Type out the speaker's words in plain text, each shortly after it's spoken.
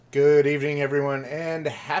Good evening, everyone, and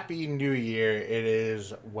Happy New Year. It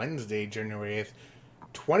is Wednesday, January 8th,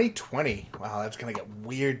 2020. Wow, that's going to get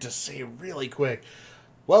weird to say really quick.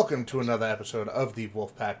 Welcome to another episode of the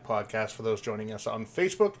Wolfpack Podcast. For those joining us on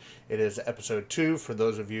Facebook, it is episode 2. For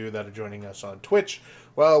those of you that are joining us on Twitch,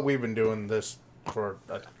 well, we've been doing this for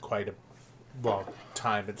quite a long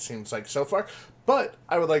time, it seems like, so far. But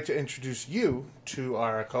I would like to introduce you to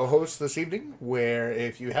our co-host this evening, where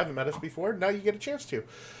if you haven't met us before, now you get a chance to.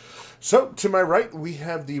 So, to my right, we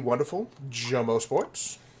have the wonderful Jomo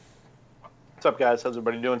Sports. What's up, guys? How's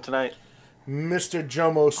everybody doing tonight? Mr.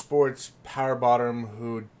 Jomo Sports Power Bottom,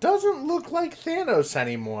 who doesn't look like Thanos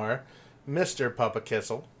anymore, Mr. Papa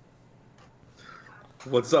Kissel.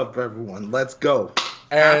 What's up, everyone? Let's go.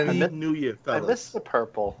 And Happy New Year, fellas. I miss the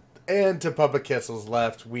purple. And to Papa Kissel's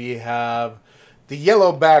left, we have the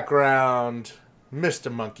yellow background,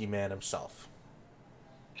 Mr. Monkey Man himself.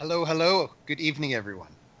 Hello, hello. Good evening, everyone.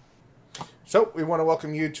 So, we want to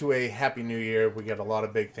welcome you to a Happy New Year. We got a lot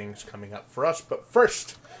of big things coming up for us. But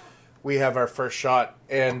first, we have our first shot.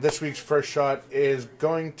 And this week's first shot is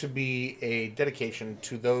going to be a dedication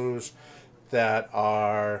to those that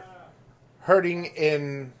are hurting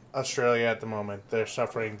in Australia at the moment. They're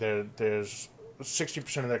suffering. There's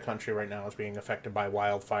 60% of their country right now is being affected by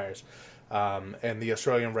wildfires. And the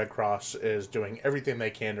Australian Red Cross is doing everything they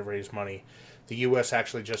can to raise money. The U.S.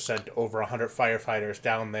 actually just sent over 100 firefighters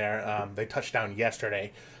down there. They touched down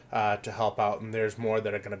yesterday to help out, and there's more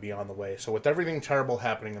that are going to be on the way. So with everything terrible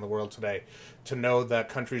happening in the world today, to know that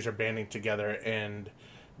countries are banding together and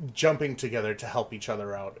jumping together to help each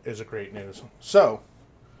other out is a great news. So,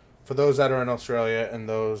 for those that are in Australia and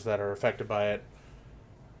those that are affected by it,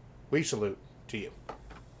 we salute to you.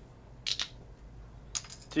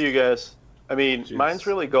 To you guys. I mean, Cheers. mine's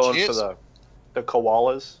really going Cheers. for the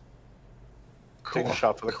koalas. Take a Koala-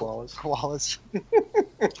 shot for the koalas. Koalas.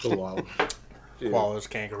 Oh, wow. Yeah. Koalas,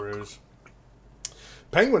 kangaroos.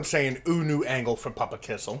 Penguin saying, ooh, new angle for Papa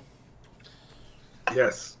Kissel.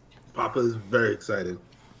 Yes. Papa is very excited.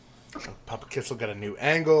 Papa Kissel got a new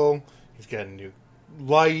angle. He's got a new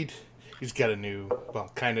light. He's got a new,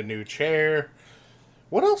 well, kind of new chair.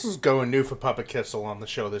 What else is going new for Papa Kissel on the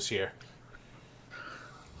show this year?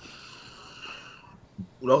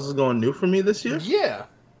 What else is going new for me this year? Yeah.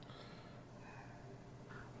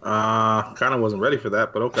 Kind of wasn't ready for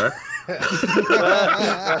that, but okay.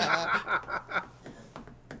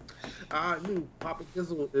 New Papa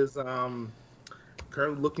Kizzle is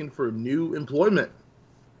currently looking for new employment.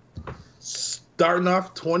 Starting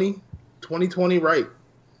off 2020 right.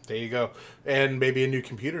 There you go. And maybe a new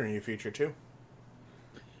computer in your future, too.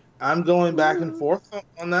 I'm going back and forth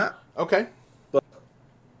on that. Okay. But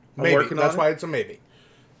I'm Maybe. working on That's it. why it's a maybe.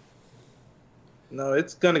 No,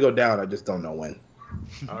 it's gonna go down. I just don't know when.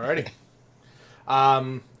 Alrighty.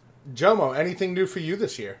 Jomo, anything new for you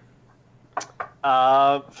this year?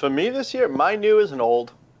 For me this year, my new is an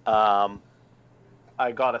old.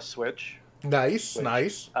 I got a Switch. Nice, Wait.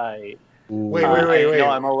 nice. I Wait. I know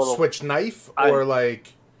I'm a little- Switch knife or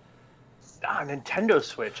like... Nintendo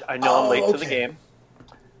Switch. I know I'm late to the okay. game.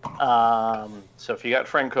 So if you got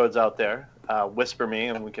friend codes out there, whisper me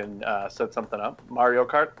and we can set something up. Mario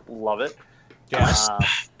Kart, love it. Yes.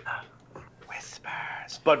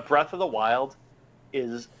 Whispers. But Breath of the Wild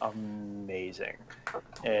is amazing,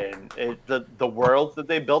 and the world that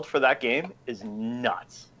they built for that game is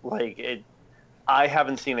nuts. Like it, I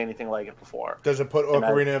haven't seen anything like it before. Does it put And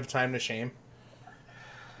Ocarina of Time to shame?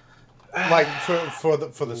 Like for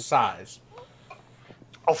the size.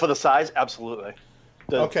 Oh, for the size, absolutely.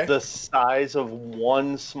 Okay. The size of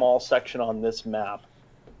one small section on this map,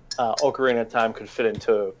 Ocarina of Time could fit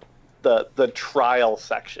into the trial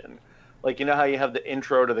section. Like, you know how you have the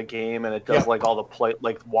intro to the game and it does Yeah. like all the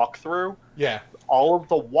walkthrough? Yeah. All of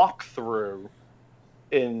the walkthrough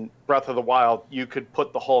in Breath of the Wild, you could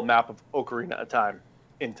put the whole map of Ocarina of Time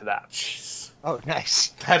into that. Jeez. Oh, nice.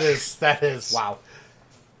 That is wow.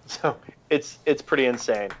 So it's pretty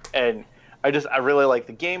insane. And I really like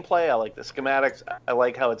the gameplay. I like the schematics. I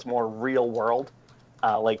like how it's more real world.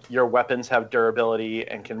 Like your weapons have durability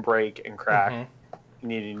and can break and crack. Mhm. You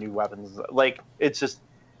need new weapons. Like it's just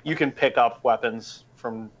you can pick up weapons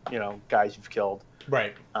from guys you've killed.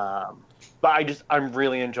 Right. But I'm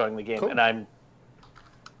really enjoying the game, Cool. and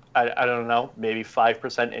I don't know, maybe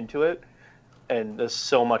 5% into it, and there's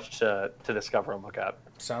so much to discover and look at.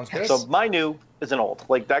 Sounds good. So my new is an old.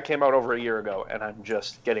 Like that came out over a year ago, and I'm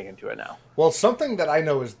just getting into it now. Well, something that I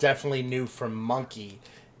know is definitely new from Monkey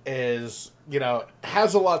is,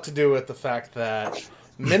 has a lot to do with the fact that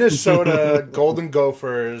Minnesota Golden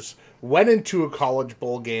Gophers went into a college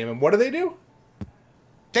bowl game, and what do?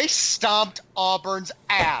 They stomped Auburn's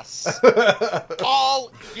ass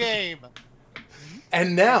all game.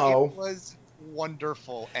 And now It was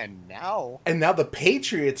wonderful. And now, the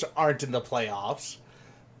Patriots aren't in the playoffs,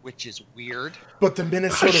 which is weird. but the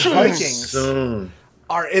Minnesota Vikings Soon.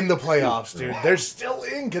 are in the playoffs, dude. They're still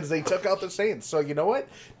in because they took out the Saints. So you know what?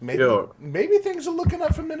 Maybe things are looking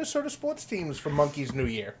up for Minnesota sports teams for Monkey's New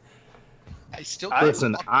Year. I still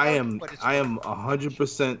Listen, fucked I up, am but it's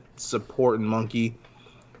 100% supporting Monkey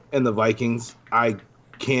and the Vikings. I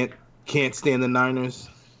can't stand the Niners.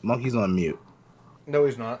 Monkey's on mute. No,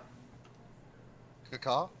 he's not.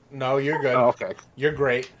 Cacaw. No, you're good. Oh, okay. You're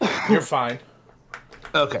great. You're fine.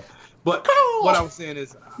 Okay. But what I'm saying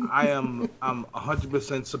is I'm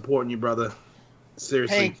 100% supporting you, brother.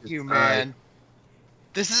 Seriously. Thank you, man.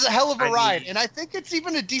 This is a hell of a I ride, need- and I think it's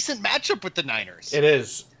even a decent matchup with the Niners. It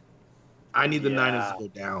is. I need the Yeah. Niners to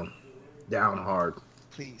go down hard.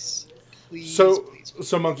 Please, please, So, please.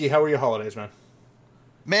 so Monkey, how were your holidays, man?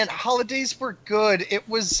 Man, holidays were good. It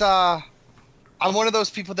was, I'm one of those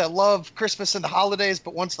people that love Christmas and the holidays,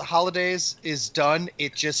 but once the holidays is done,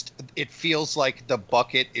 it feels like the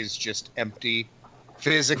bucket is just empty,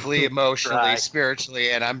 physically, emotionally, Right.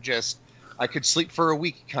 spiritually, and I could sleep for a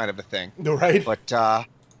week kind of a thing. Right? But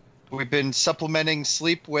we've been supplementing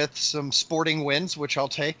sleep with some sporting wins, which I'll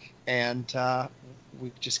take, and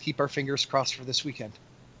we just keep our fingers crossed for this weekend.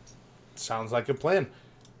 Sounds like a plan.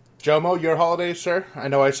 Jomo, your holidays, sir? I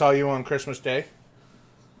know I saw you on Christmas Day.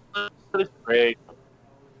 It was great.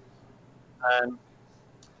 And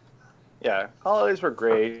yeah, holidays were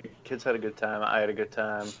great. Kids had a good time. I had a good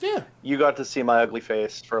time. Yeah. You got to see my ugly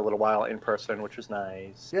face for a little while in person, which was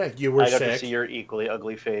nice. Yeah, you were I got to sick. see your equally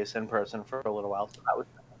ugly face in person for a little while. So that was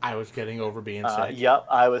I was getting over being sick. Yep,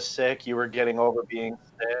 I was sick. You were getting over being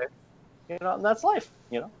sick. You know, and that's life.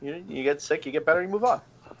 You know, you get sick, you get better, you move on.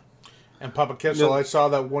 And Papa Kissel, I saw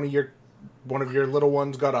that one of your little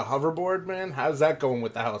ones got a hoverboard, man. How's that going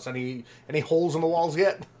with the house? Any holes in the walls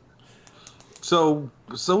yet? So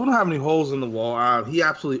we don't have any holes in the wall. He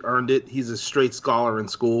absolutely earned it. He's a straight scholar in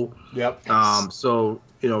school. Yep. So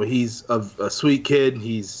he's a sweet kid.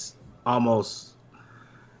 He's almost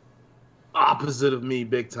opposite of me,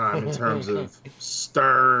 big time in terms of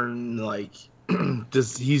stern. Like,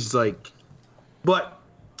 he's like, but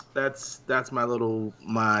that's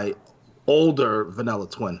my older vanilla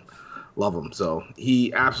twin. Love him. So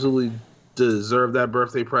he absolutely deserved that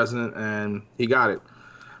birthday present, and he got it.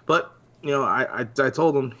 But I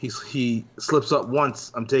told him he slips up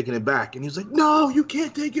once, I'm taking it back, and he's like, "No, you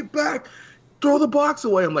can't take it back. Throw the box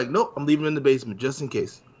away." I'm like, "Nope, I'm leaving it in the basement just in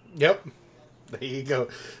case." Yep. There you go.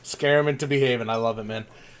 Scare him into behaving. I love it, man.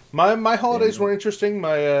 My holidays were interesting.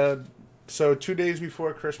 So 2 days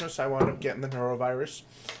before Christmas, I wound up getting the norovirus.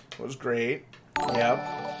 It was great. Yep.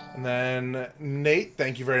 And then Nate,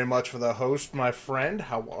 thank you very much for the host, my friend.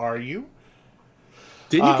 How are you?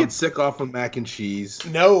 Did you get sick off of mac and cheese?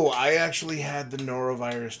 No, I actually had the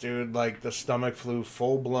norovirus, dude. Like the stomach flu,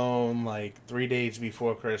 full blown, like 3 days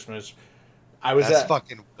before Christmas. That's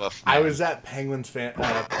fucking woof, man. I was at Penguin's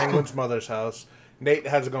mother's house. Nate,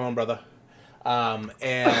 how's it going, brother?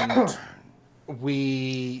 And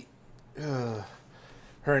we, her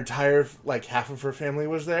entire, like, half of her family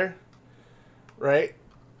was there, right?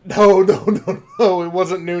 No, it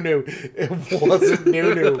wasn't Nunu. It wasn't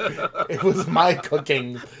Nunu. It was my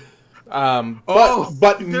cooking.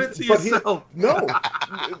 But you did it to yourself. no.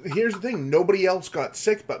 Here's the thing: nobody else got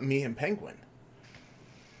sick but me and Penguin.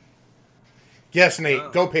 Yes,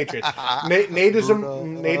 Nate, go Patriots. Nate is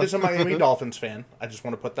a Miami Dolphins fan. I just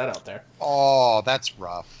want to put that out there. Oh, that's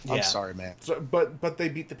rough. Yeah. I'm sorry, man. So, but they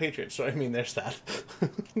beat the Patriots, so I mean, there's that.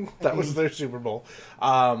 That was their Super Bowl.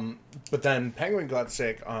 But then Penguin got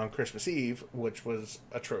sick on Christmas Eve, which was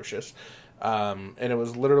atrocious. And it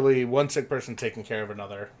was literally one sick person taking care of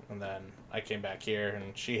another. And then I came back here,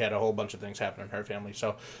 and she had a whole bunch of things happen in her family.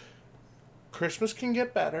 So Christmas can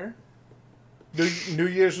get better. New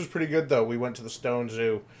Year's was pretty good, though. We went to the Stone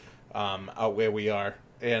Zoo out where we are.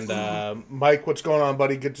 And Mike, what's going on,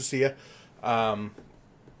 buddy? Good to see you. The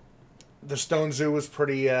Stone Zoo was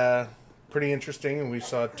pretty interesting, and we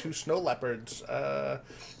saw 2 snow leopards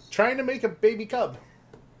trying to make a baby cub.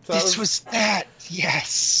 So This was that.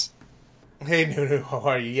 Yes. Hey, Nunu, how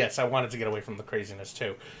are you? Yes, I wanted to get away from the craziness,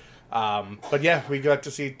 too. But yeah, we got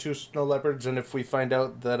to see 2 snow leopards, and if we find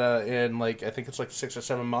out that in, I think it's 6 or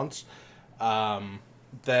 7 months,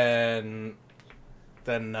 then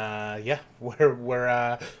yeah,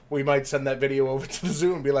 we might send that video over to the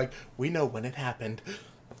zoo and be like, we know when it happened.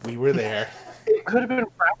 We were there. It could have been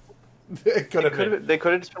practice. It could have been. They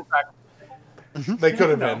could have just been practice. They could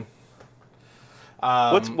have been.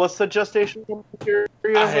 What's the gestational period?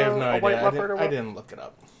 I have no a idea. white leopard I didn't look it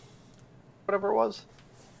up. Whatever it was.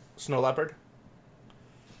 Snow leopard?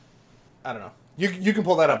 I don't know. You can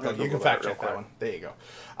pull that up, though. You can fact check that one. There you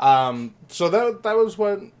go. So that was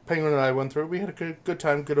what Penguin and I went through. We had a good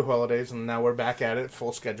time, good holidays, and now we're back at it,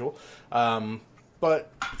 full schedule.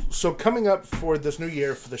 But so coming up for this new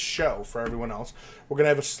year for the show, for everyone else, we're going to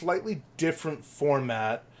have a slightly different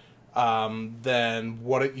format than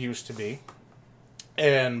what it used to be.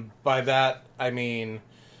 And by that, I mean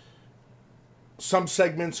some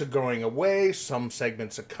segments are going away, some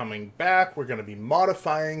segments are coming back. We're going to be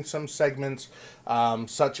modifying some segments,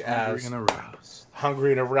 such as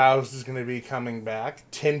Hungry and Aroused is going to be coming back.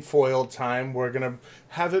 Tinfoil Time, we're going to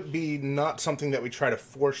have it be not something that we try to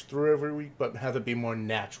force through every week, but have it be more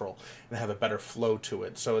natural and have a better flow to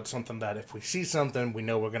it. So it's something that if we see something, we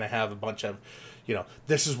know we're going to have a bunch of,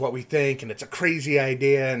 this is what we think, and it's a crazy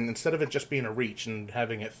idea, and instead of it just being a reach and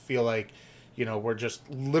having it feel like, we're just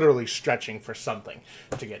literally stretching for something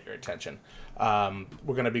to get your attention. We're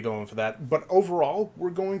going to be going for that. But overall,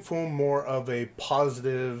 we're going for more of a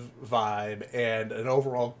positive vibe and an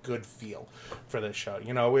overall good feel for this show.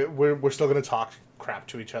 We're still going to talk crap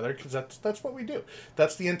to each other because that's what we do.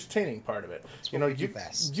 That's the entertaining part of it.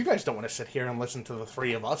 You guys don't want to sit here and listen to the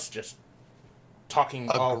three of us just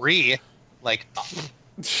talking. Agree.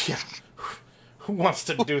 Yeah. Who wants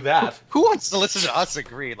to do that? Who wants to listen to us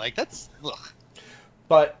agree? That's... Ugh.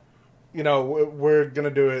 But, we're going to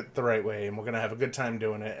do it the right way, and we're going to have a good time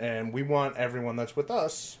doing it, and we want everyone that's with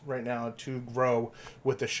us right now to grow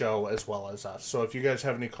with the show as well as us. So if you guys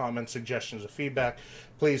have any comments, suggestions, or feedback,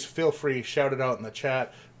 please feel free, shout it out in the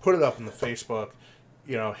chat, put it up in the Facebook,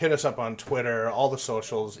 hit us up on Twitter, all the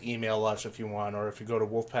socials, email us if you want, or if you go to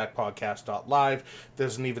wolfpackpodcast.live,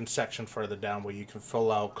 there's an even section further down where you can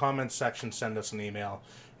fill out comments section, send us an email,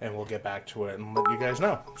 and we'll get back to it and let you guys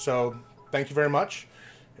know. So thank you very much,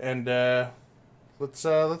 and let's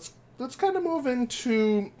kind of move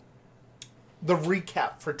into the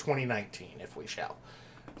recap for 2019, if we shall.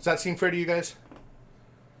 Does that seem fair to you guys?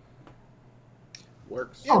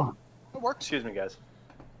 Works. Yeah, it works. Excuse me, guys.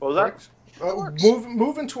 What was that? Works.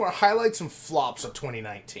 Move into our highlights and flops of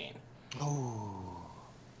 2019. Ooh.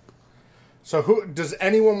 So does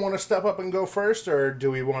anyone want to step up and go first, or do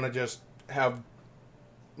we want to just have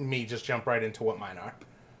me just jump right into what mine are?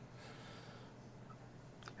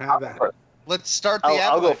 Have that. Let's start the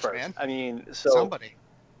I'll go avalanche, first. man. I mean, so Somebody.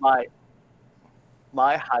 my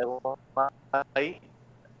highlight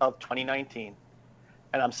of 2019,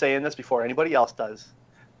 and I'm saying this before anybody else does,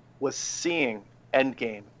 was seeing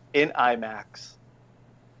Endgame in IMAX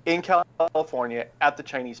in California at the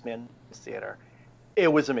Chinese Man's Theater.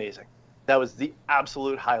 It was amazing. That was the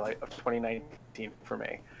absolute highlight of 2019 for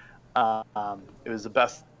me. It was the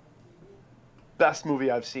best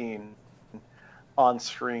movie I've seen on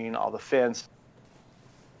screen. All the fans.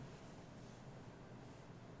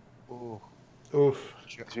 Oof.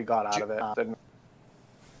 We got out of it.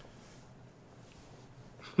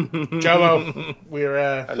 Jello,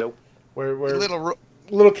 we're Hello. we're Little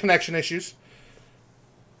little connection issues.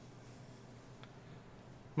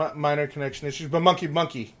 Minor connection issues, but monkey.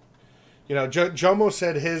 Jomo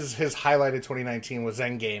said his highlight of 2019 was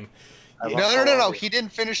Endgame. No. He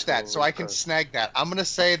didn't finish that, so I can snag that. I'm gonna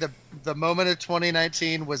say the moment of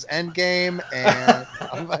 2019 was Endgame, and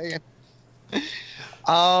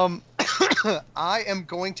I am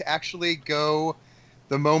going to actually go.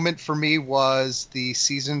 The moment for me was the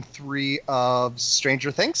season 3 of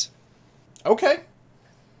Stranger Things. Okay.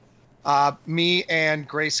 Me and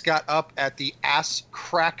Grace got up at the ass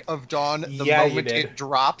crack of dawn the Yeah, moment it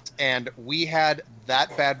dropped, and we had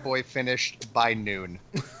that bad boy finished by noon.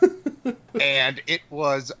 And it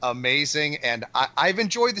was amazing, and I've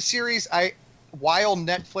enjoyed the series. While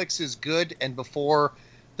Netflix is good, and before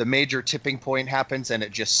the major tipping point happens and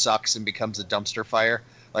it just sucks and becomes a dumpster fire,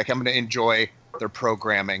 I'm going to enjoy their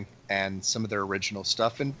programming and some of their original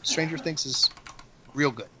stuff, and Stranger Things is real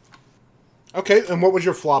good. Okay, and what was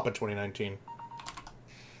your flop of 2019?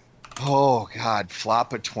 Oh, God,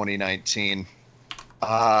 flop of 2019.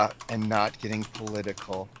 And not getting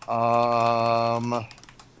political.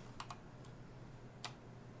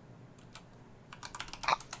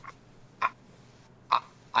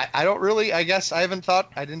 I don't really, I guess I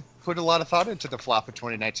didn't put a lot of thought into the flop of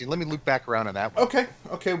 2019. Let me loop back around on that one.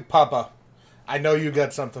 Okay, Papa. I know you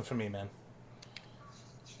got something for me, man.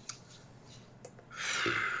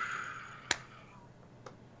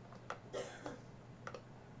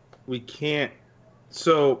 We can't.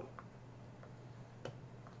 So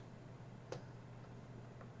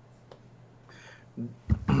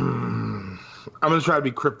I'm gonna try to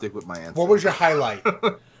be cryptic with my answer. What was your highlight?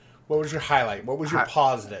 What was your highlight? What was your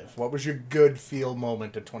positive? What was your good feel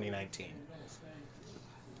moment of 2019?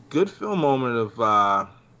 Good film moment of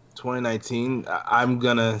 2019? I'm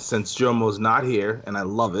gonna, since Jomo's not here, and I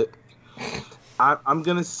love it, I'm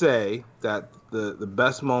gonna say that the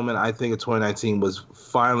best moment I think of 2019 was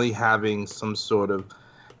finally having some sort of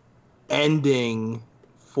ending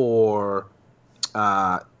for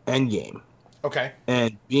Endgame. Okay.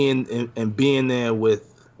 And being there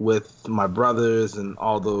with my brothers and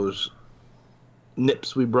all those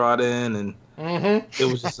nips we brought in, and it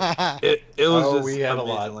was just it was just we had amazing. a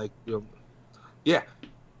lot. Like, yeah.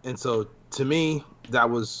 And so to me, that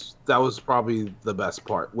was probably the best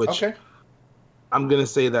part. Which Okay. I'm gonna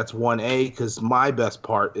say that's 1A, because my best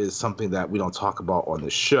part is something that we don't talk about on the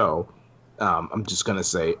show. I'm just gonna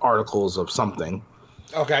say articles of something.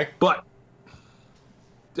 Okay. But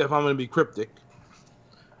if I'm gonna be cryptic,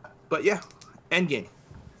 but yeah, Endgame.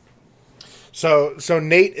 So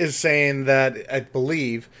Nate is saying that, I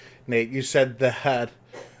believe, Nate, you said that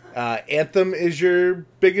Anthem is your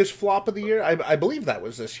biggest flop of the year. I believe that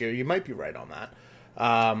was this year. You might be right on that.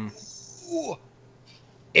 Ooh,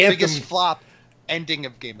 Anthem, biggest flop ending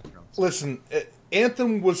of Game of Thrones. Listen,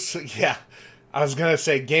 Anthem was, yeah, I was going to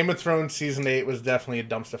say Game of Thrones Season 8 was definitely a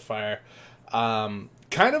dumpster fire.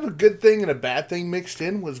 Kind of a good thing and a bad thing mixed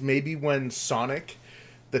in was maybe when Sonic,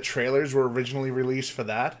 the trailers were originally released for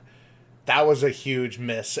that. That was a huge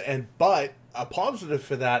miss. But a positive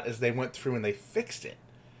for that is they went through and they fixed it.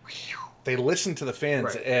 They listened to the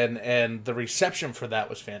fans, Right. and the reception for that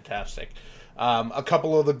was fantastic. A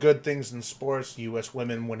couple of the good things in sports: U.S.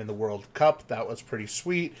 women winning the World Cup. That was pretty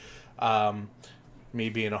sweet. Me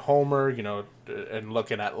being a homer, and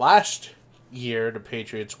looking at last year, the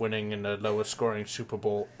Patriots winning in the lowest scoring Super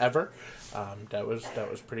Bowl ever. That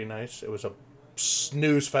was pretty nice. It was a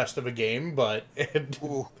snooze fest of a game, but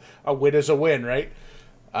a win is a win, right?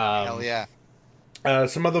 Hell yeah.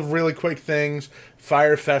 Some other really quick things.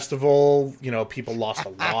 Fire Festival, people lost a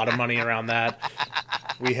lot of money around that.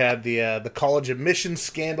 We had the college admissions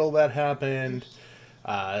scandal that happened.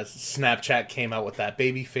 Snapchat came out with that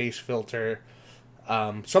baby face filter.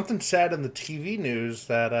 Something sad in the TV news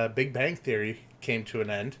that Big Bang Theory came to an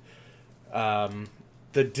end.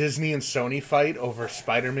 The Disney and Sony fight over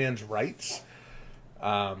Spider-Man's rights.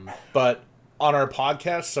 But on our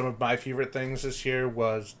podcast, some of my favorite things this year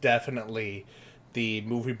was definitely the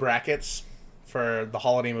movie brackets for the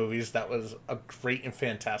holiday movies. That was a great and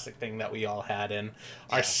fantastic thing that we all had in.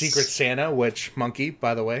 Our Secret Santa, which, Monkey,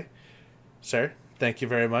 by the way, sir, thank you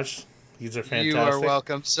very much. These are fantastic. You are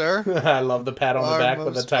welcome, sir. I love the pat on the back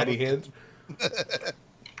with the tiny hands.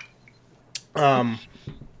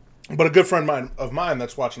 But a good friend of mine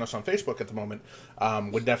that's watching us on Facebook at the moment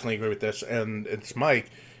would definitely agree with this, and it's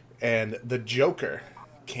Mike. And The Joker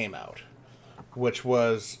came out, which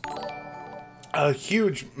was a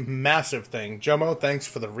huge, massive thing. Jomo, thanks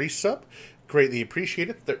for the resub. Greatly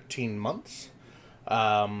appreciated. 13 months.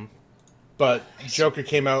 But Joker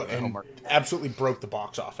came out and absolutely broke the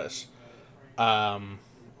box office. And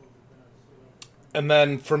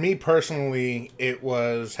then for me personally, it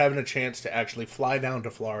was having a chance to actually fly down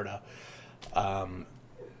to Florida.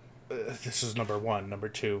 This is number one. Number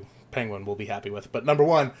two, Penguin will be happy with. But number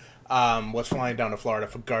one was flying down to Florida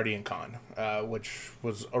for Guardian Con, which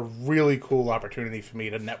was a really cool opportunity for me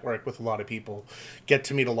to network with a lot of people, get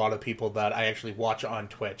to meet a lot of people that I actually watch on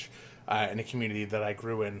Twitch in a community that I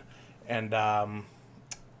grew in. And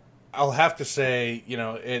I'll have to say,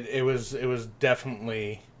 it was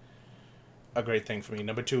definitely a great thing for me.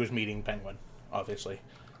 Number two is meeting Penguin, obviously.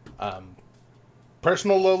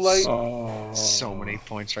 Personal low light. So many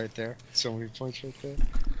points right there. So many points right there.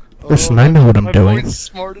 Listen, I know what I'm doing. My boy's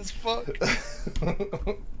smart as fuck.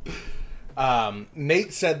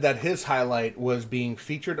 Nate said that his highlight was being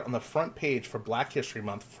featured on the front page for Black History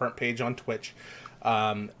Month, front page on Twitch,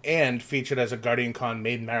 and featured as a Guardian Con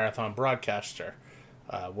Maiden Marathon broadcaster,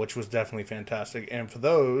 which was definitely fantastic. And for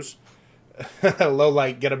those, low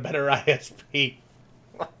light, get a better ISP.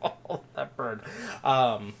 That bird.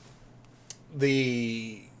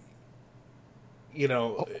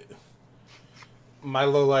 My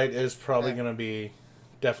low light is probably going to be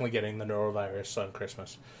definitely getting the norovirus on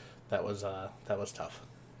Christmas. That was tough.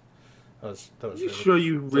 That was You really, sure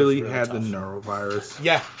you really had tough. the norovirus?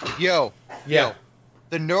 Yeah. Yo. Yeah.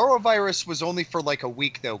 The norovirus was only for like a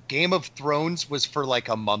week, though. Game of Thrones was for like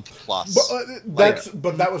a month plus.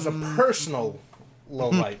 But that was a personal low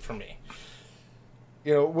light for me.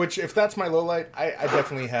 Which if that's my low light, I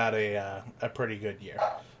definitely had a pretty good year.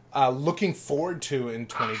 Looking forward to in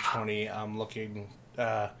 2020, I'm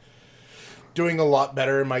doing a lot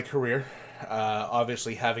better in my career.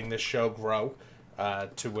 Obviously, having this show grow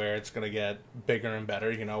to where it's going to get bigger and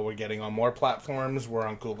better. You know, we're getting on more platforms. We're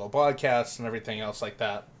on Google Podcasts and everything else like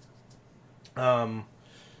that.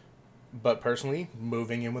 But personally,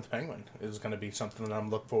 moving in with Penguin is going to be something that I'm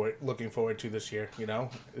looking forward to this year. You know,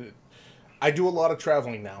 I do a lot of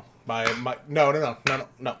traveling now.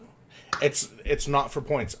 No. It's not for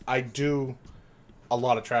points. I do a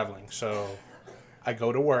lot of traveling, so I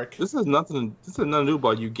go to work. This is nothing new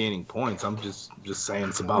about you gaining points. I'm just saying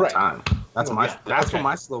it's about time. That's what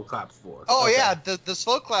my slow clap's for. Oh okay. Yeah, the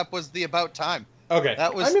slow clap was the about time. Okay,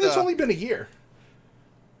 that was. I mean, it's only been a year.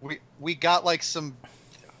 We got like some.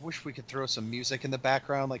 I wish we could throw some music in the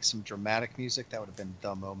background, like some dramatic music. That would have been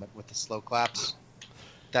the moment with the slow claps.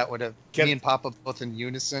 That would have me and Papa both in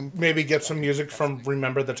unison. Maybe get some music from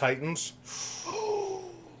Remember the Titans. Oh,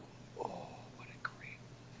 what a great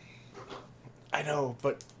movie. I know,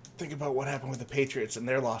 but think about what happened with the Patriots and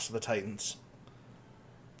their loss to the Titans.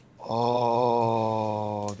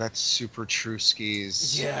 Oh, that's super true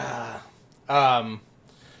skis. Yeah.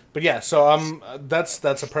 But yeah, so that's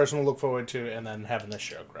a personal look forward to, and then having this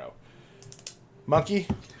show grow. Monkey,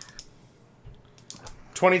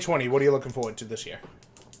 2020, what are you looking forward to this year?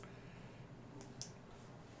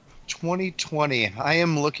 2020, I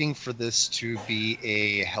am looking for this to be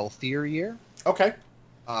a healthier year. Okay.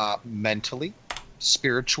 Mentally,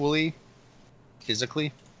 spiritually,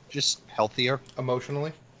 physically, just healthier.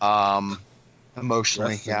 Emotionally?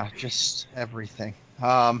 Emotionally, yeah, just everything.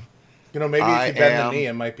 You know, maybe if you bend the knee,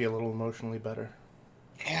 it might be a little emotionally better.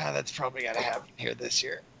 Yeah, that's probably got to happen here this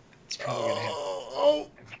year. It's probably going to happen. Oh.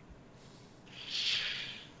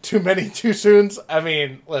 Too many too soons? I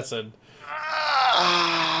mean, listen.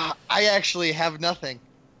 I actually have nothing.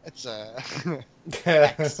 It's it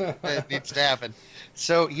needs to happen.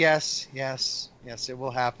 So yes, it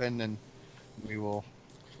will happen, and we'll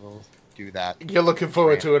do that. You're looking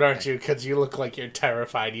forward to it, aren't you? Because you look like you're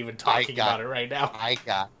terrified even talking about it right now. I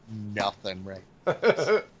got nothing right.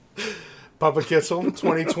 Papa Kissel,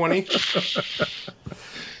 2020.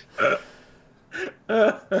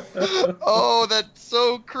 Oh, that's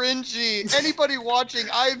so cringy. Anybody watching,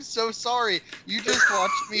 I'm so sorry. You just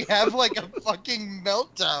watched me have like a fucking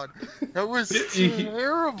meltdown. That was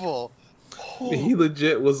terrible. He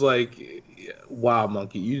legit was like, wow,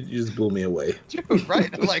 Monkey, you just blew me away. Dude, right?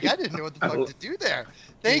 I'm like, I didn't know what the fuck to do there.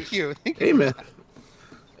 Thank you. Hey, man.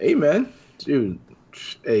 Hey, man. Dude,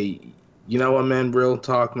 hey, you know what, man? Real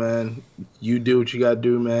talk, man. You do what you got to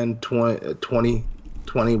do, man. 2020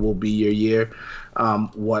 will be your year.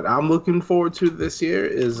 What I'm looking forward to this year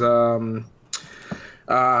is,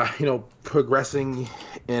 progressing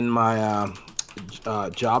in my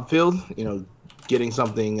job field, getting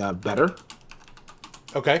something better.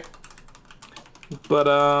 Okay. But,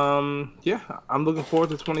 yeah, I'm looking forward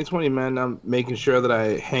to 2020, man. I'm making sure that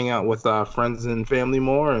I hang out with friends and family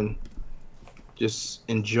more and just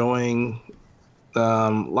enjoying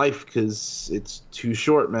life because it's too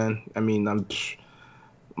short, man. I mean,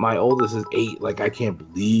 my oldest is 8. Like, I can't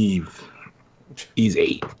believe he's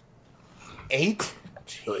 8. 8?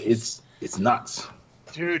 So it's nuts.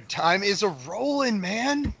 Dude, time is a rolling,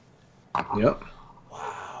 man. Yep.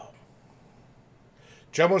 Wow.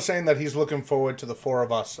 Jomo's saying that he's looking forward to the 4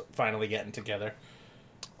 of us finally getting together.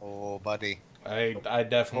 Oh, buddy. I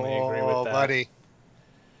definitely agree with that. Oh, buddy.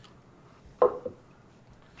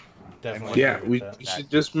 Definitely. Yeah, we should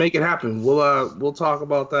just make it happen. We'll talk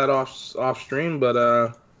about that off stream,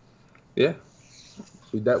 but yeah,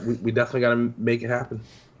 we definitely got to make it happen.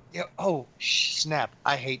 Yeah. Oh, snap!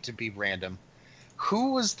 I hate to be random.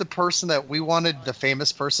 Who was the person that the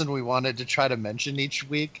famous person we wanted to try to mention each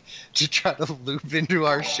week to try to loop into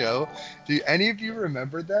our show? Do any of you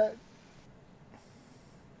remember that?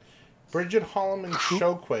 Bridget Holloman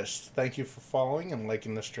Showquist, thank you for following and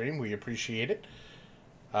liking the stream. We appreciate it.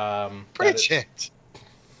 Bridget!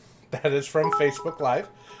 That is from Facebook Live.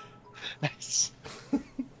 Nice.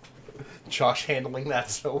 Josh handling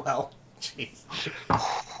that so well. Jeez.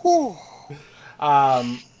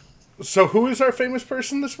 So who is our famous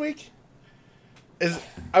person this week? It's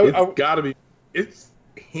gotta be. It's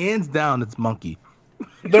hands down. It's Monkey.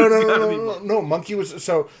 No. Monkey was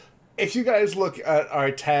so. If you guys look at our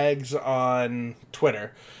tags on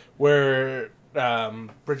Twitter, where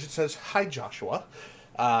Bridget says hi, Joshua.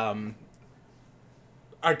 Our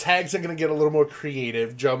tags are going to get a little more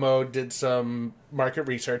creative. Jomo did some market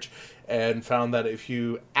research and found that if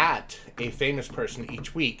you @ a famous person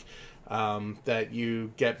each week, that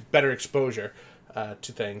you get better exposure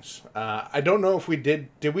to things. I don't know if we did.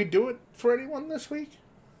 Did we do it for anyone this week?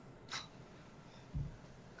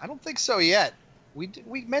 I don't think so yet. We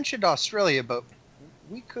mentioned Australia, but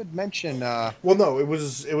we could mention. Well, no, it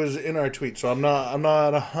was in our tweet, so I'm not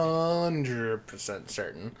 100%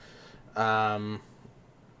 certain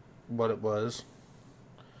what it was.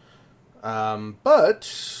 But let's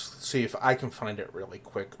see if I can find it really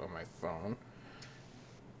quick on my phone.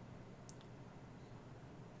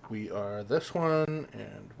 We are this one,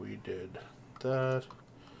 and we did that.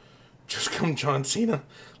 Just come John Cena.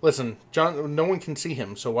 Listen, John. No one can see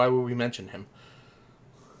him, so why would we mention him?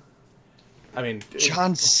 I mean,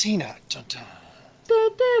 John Cena. Dun, dun.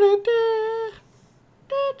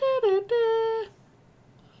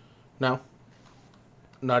 No,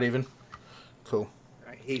 not even. Cool.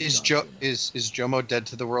 I hate Is John Jomo dead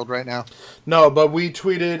to the world right now? No, but we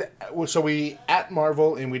tweeted. So we at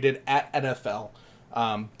Marvel and we did at NFL.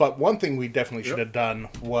 But one thing we definitely should have done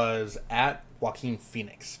was at Joaquin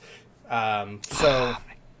Phoenix. So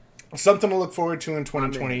something to look forward to in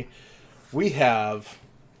 2020. We have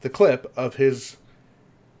the clip of his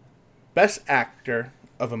Best Actor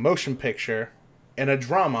of a Motion Picture in a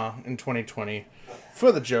Drama in 2020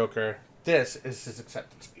 for the Joker. This is his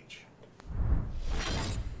acceptance speech.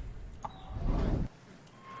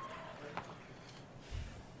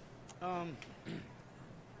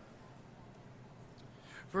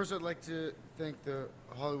 First, I'd like to thank the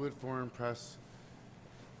Hollywood Foreign Press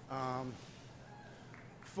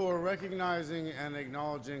for recognizing and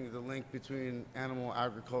acknowledging the link between animal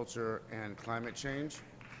agriculture and climate change.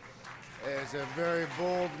 It's a very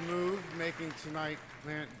bold move, making tonight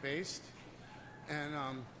plant-based, and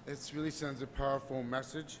it really sends a powerful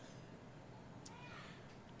message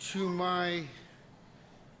to my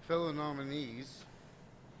fellow nominees.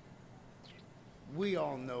 We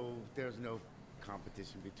all know there's no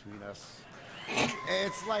competition between us.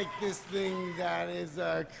 It's like this thing that is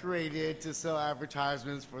created to sell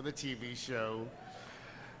advertisements for the TV show.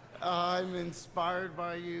 I'm inspired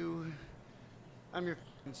by you. I'm your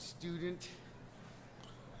student.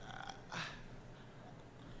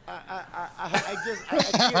 I can't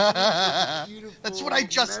believe the beautiful, That's what I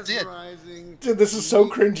just did. mesmerizing, Dude, this is so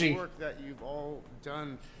unique cringy. work that you've all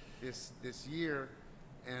done this year,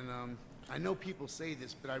 and I know people say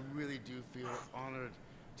this, but I really do feel honored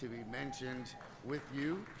to be mentioned with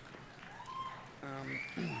you.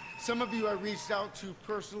 Some of you I reached out to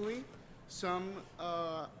personally. Some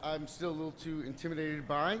I'm still a little too intimidated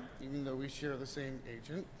by, even though we share the same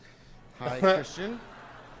agent. Hi, Christian.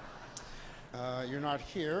 You're not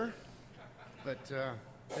here, but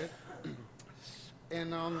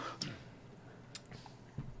and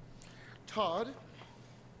Todd.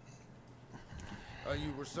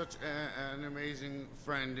 You were such an amazing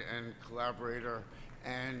friend and collaborator,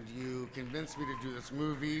 and you convinced me to do this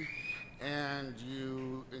movie, and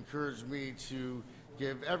you encouraged me to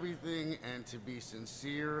give everything and to be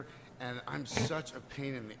sincere, and I'm such a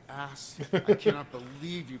pain in the ass. I cannot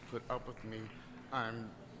believe you put up with me. I'm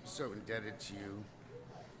so indebted to you.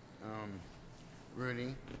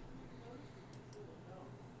 Rooney.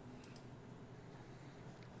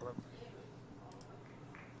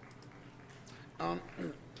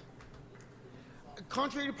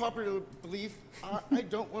 Contrary to popular belief, I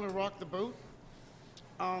don't want to rock the boat,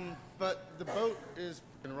 but the boat is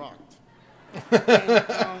f***ing rocked.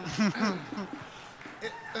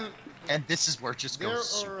 And this is where it just goes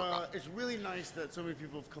super rock. It's really nice that so many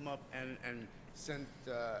people have come up and sent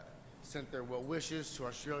their well wishes to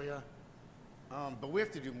Australia, but we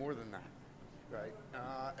have to do more than that, right?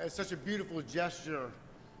 It's such a beautiful gesture.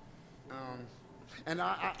 And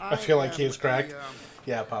I feel like he's cracked. a,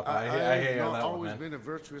 Yeah, Papa, I I hear you on have that one, always man. been a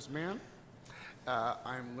virtuous man.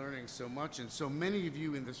 I'm learning so much, and so many of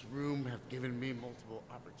you in this room have given me multiple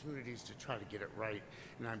opportunities to try to get it right,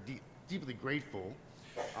 and I'm deeply grateful.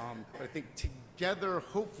 But I think together,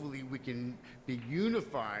 hopefully, we can be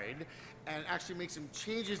unified and actually make some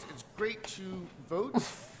changes. It's great to vote,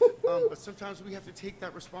 but sometimes we have to take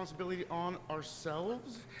that responsibility on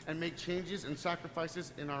ourselves and make changes and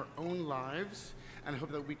sacrifices in our own lives. And I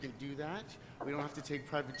hope that we can do that. We don't have to take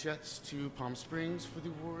private jets to Palm Springs for the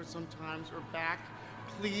awards sometimes or back,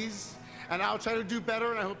 please. And I'll try to do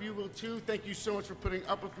better, and I hope you will too. Thank you so much for putting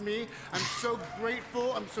up with me. I'm so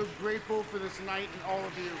grateful. I'm so grateful for this night and all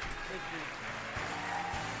of you. Thank you.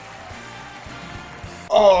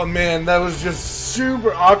 Oh man, that was just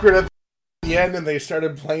super awkward at the end, and they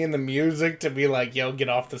started playing the music to be like, "Yo, get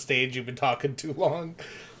off the stage! You've been talking too long."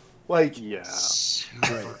 Like, Yeah.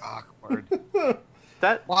 Super awkward.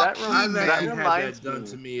 That I've actually had reminds that done me.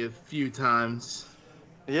 to me a few times.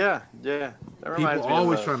 Yeah. That reminds People me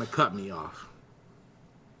always of, trying to cut me off.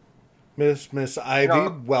 Miss Ivy, Yeah.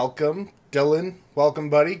 welcome. Dylan, welcome,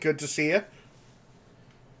 buddy. Good to see you.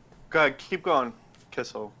 Go ahead, keep going,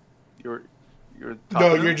 Kissel. You're No,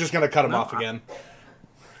 talking you're just gonna cut him No, off again.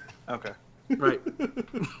 Okay. Right.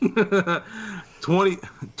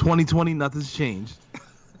 2020, nothing's changed.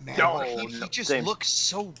 Man, No, but he no, just same. looks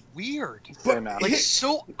so weird. Same out. Like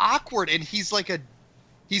so awkward, and he's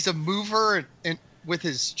a mover and with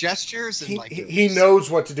his gestures and He, like he knows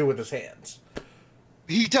what to do with his hands.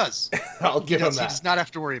 he does. I'll give him He that. does not have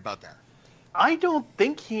to worry about that. I don't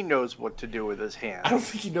think he knows what to do with his hands. I don't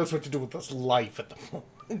think he knows what to do with his life at the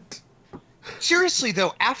moment. Seriously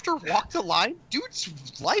though, after Walk the Line,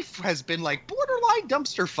 dude's life has been like borderline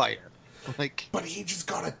dumpster fire. Like, But he just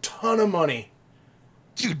got a ton of money.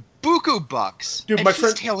 dude, buku bucks. Dude, and my he's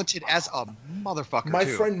friend- talented as a motherfucker. My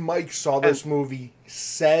too. friend Mike saw this movie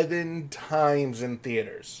 7 times in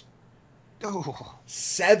theaters. Oh,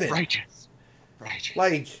 7. righteous.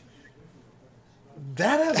 Like,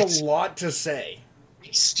 that has That's- a lot to say. I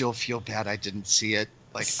still feel bad I didn't see it.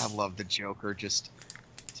 Like, I love the Joker just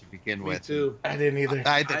to begin Me with. too. I didn't either.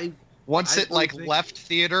 Once I it do like think- left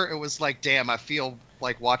theater, it was like, damn, I feel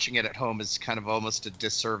like watching it at home is kind of almost a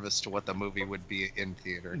disservice to what the movie would be in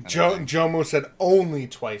theater. kind of thing. Jomo said only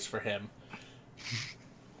twice for him.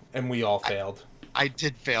 And we all failed. I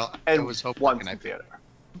did fail. And I was hoping once and I in theater.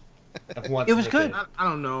 Once It was in the good. theater. I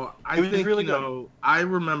don't know. I It was think really you know. I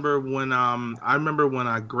remember when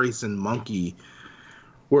Grace and Monkey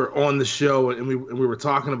were on the show and we were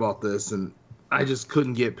talking about this, and I just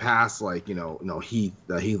couldn't get past like Heath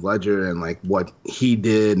Ledger and like what he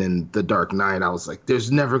did in The Dark Knight. I was like, there's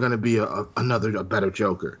never gonna be a better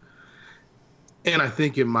Joker. And I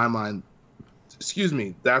think in my mind,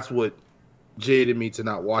 that's what jaded me to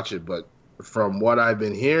not watch it. But from what I've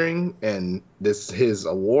been hearing and his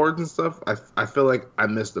awards and stuff, I feel like I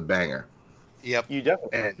missed a banger, Yep. You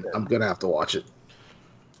definitely and did. I'm gonna have to watch it.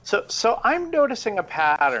 So I'm noticing a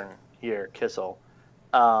pattern here, Kissel.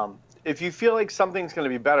 If you feel like something's going to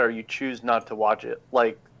be better, you choose not to watch it,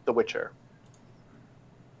 like The Witcher.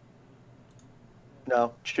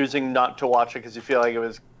 No, choosing not to watch it because you feel like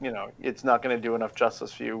it's not going to do enough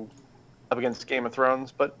justice for you up against Game of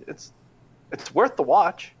Thrones, but it's worth the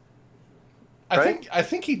watch. Right? I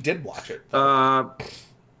think he did watch it.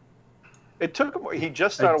 It took him. He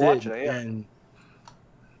just I started did, watching it. Yeah. and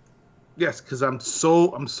yes, because I'm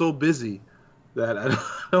so busy that I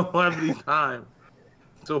don't have any time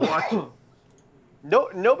to watch it. No,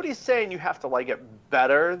 nobody's saying you have to like it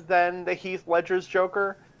better than the Heath Ledger's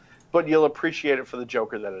Joker, but you'll appreciate it for the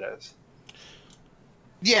Joker that it is.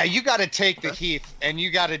 Yeah, you got to take the Heath and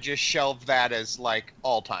you got to just shelve that as like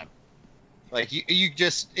all time. Like you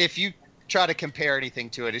just if you try to compare anything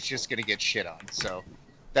to it, it's just gonna get shit on. So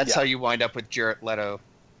that's Yeah. how you wind up with Jared Leto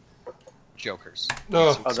Jokers. Ugh,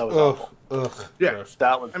 Oh, that was ugh, awful. ugh, Yeah. gross.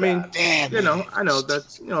 That was I mean, bad. Damn. I know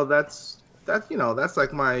that's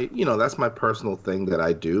like my that's my personal thing that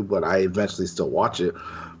I do, but I eventually still watch it.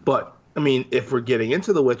 But I mean, if we're getting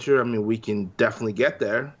into The Witcher, I mean, we can definitely get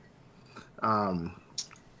there.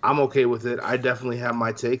 I'm okay with it. I definitely have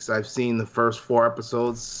my takes. I've seen the first 4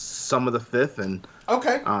 episodes, some of the 5th, and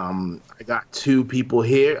Okay. I got 2 people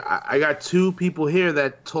here. I got 2 people here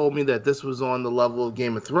that told me that this was on the level of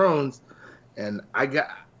Game of Thrones, and I got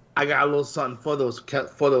a little something for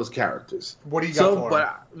those characters. What do you got for him?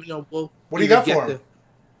 But we'll What do you got either for get him?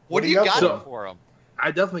 What do you got for him? for him? I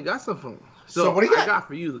definitely got something. So what do you got? I got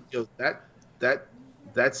for you? Yo,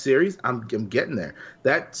 that series, I'm getting there.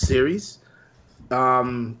 That series,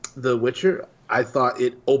 The Witcher, I thought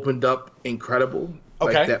it opened up incredible.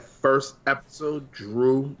 Okay. Like that first episode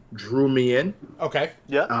drew me in. Okay.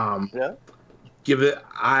 Yeah. Yeah. Give it.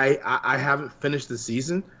 I haven't finished the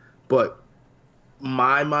season, but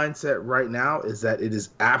my mindset right now is that it is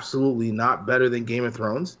absolutely not better than Game of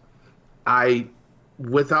Thrones.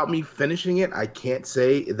 Without me finishing it, I can't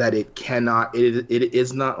say that it cannot. It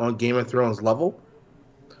is not on Game of Thrones level.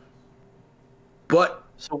 But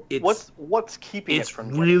So It's- what's keeping it it's from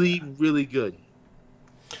really, really good.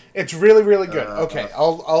 It's really, really good. Okay,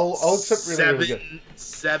 I'll accept really, really good.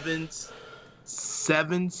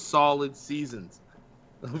 Seven solid seasons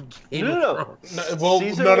of Game No, of no. Thrones. No, well,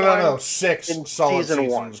 Season no. one 6 in solid season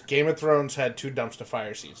seasons. 1. Game of Thrones had 2 dumpster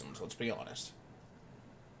fire seasons. Let's be honest.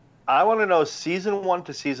 I want to know season 1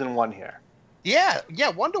 to season 1 here. Yeah,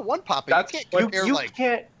 1-to-1, Papa. That's You can't you, compare you like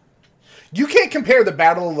can't. You can't compare the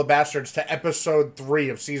Battle of the Bastards to episode 3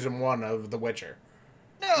 of season 1 of The Witcher.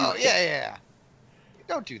 no, yeah.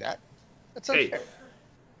 Don't do that. That's Hey, unfair.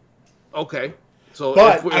 Okay, so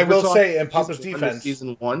But if we're I will talking say, in Papa's season one to defense-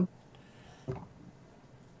 season 1.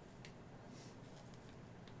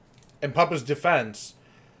 In Papa's defense,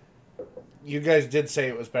 you guys did say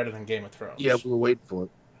it was better than Game of Thrones. Yeah, we were waiting for it.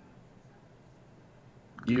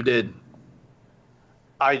 You did.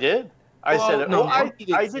 I did. I said it. No, Well, I Monkey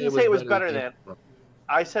didn't say it was better Game than. of Thrones.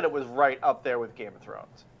 I said it was right up there with Game of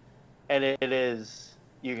Thrones, and it is.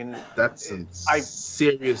 You can. That's some I-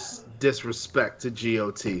 serious disrespect to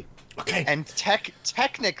GOT. Okay. And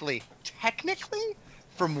technically,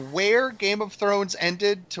 from where Game of Thrones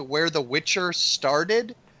ended to where The Witcher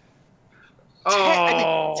started,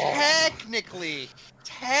 Oh, technically,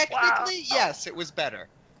 Wow. yes, it was better.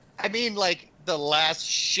 I mean, like the last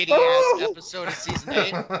shitty ass episode of season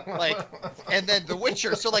 8, like, and then The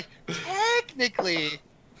Witcher. So, like, technically,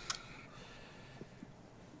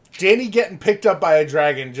 Danny getting picked up by a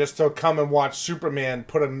dragon just to come and watch Superman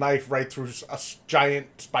put a knife right through a giant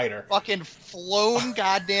spider. fucking flown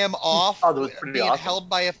goddamn off, Oh, that was pretty being awesome. held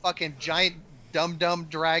by a fucking giant dumb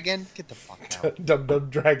dragon. Get the fuck out. Dumb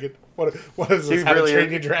dragon. What is this? He How really to Train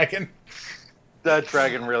is. Your Dragon? That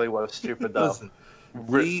dragon really was stupid, though. listen,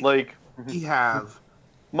 we Like, have.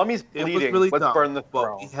 mummy's It was bleeding. really Let's dumb, burn the but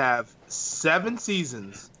throne. we have 7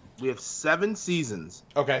 seasons. We have 7 seasons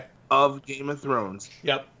Okay. of Game of Thrones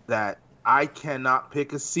Yep. that I cannot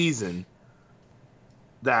pick a season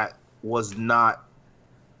that was not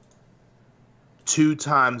 2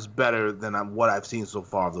 times better than what I've seen so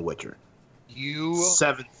far of The Witcher. You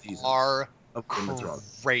 7 seasons are of Game of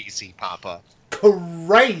Thrones. crazy, Papa.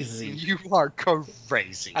 Crazy. You are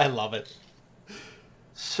crazy. I love it.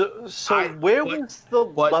 So I- where but- was the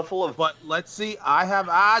But, level of? but let's see.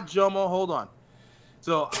 Jomo, hold on.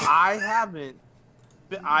 So I have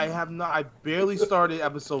not. I barely started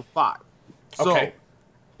episode 5. So Okay.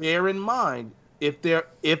 bear in mind if there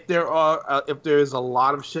is a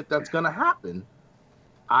lot of shit that's gonna happen.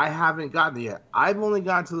 I haven't gotten it yet. I've only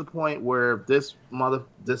gotten to the point where this mother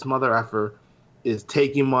effer is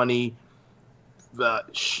taking money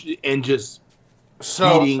and just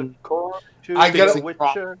So eating. I gotta- The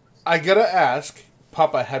Witcher. I gotta ask,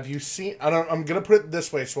 Papa, have you seen? I'm gonna put it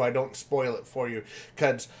this way so I don't spoil it for you,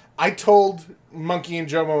 because I told Monkey and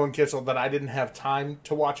Jomo and Kissel that I didn't have time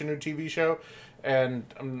to watch a new TV show, and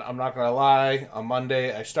I'm not gonna lie. On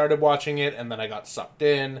Monday, I started watching it, and then I got sucked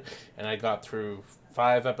in, and I got through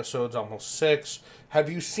 5 episodes, almost 6. Have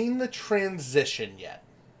you seen the transition yet?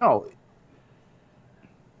 No,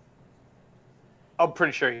 I'm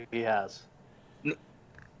pretty sure he has.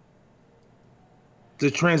 the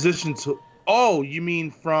transition to. Oh, you mean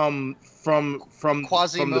from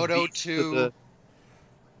Quasimodo beast to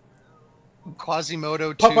Quasimodo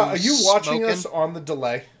to Papa, are you watching smoking? us on the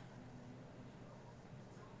delay?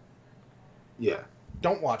 yeah.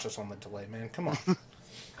 Don't watch us on the delay, man. Come on.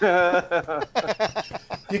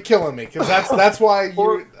 You're killing me, because that's why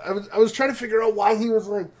you. I was trying to figure out why he was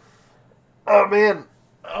like, oh man.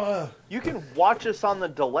 You can watch us on the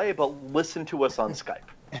delay, but listen to us on Skype.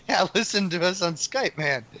 Yeah, listen to us on Skype,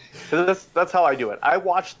 man. 'Cause that's how I do it. I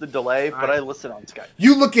watch the delay, but I listen on Skype.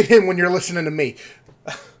 You look at him when you're listening to me.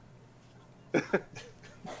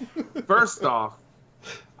 First off,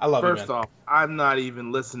 I love you, man. I'm not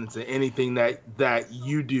even listening to anything that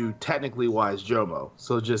you do technically wise, Jomo.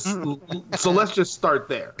 So so let's just start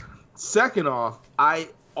there. Second off, I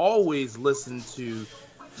always listen to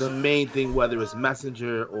the main thing, whether it's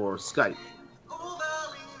Messenger or Skype.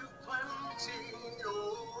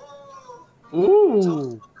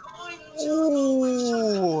 Ooh.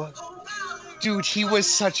 Ooh. Dude, he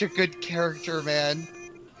was such a good character, man.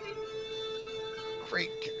 Great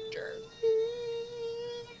character.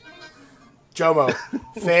 Jomo,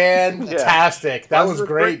 fantastic. That was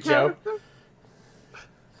great, Joe.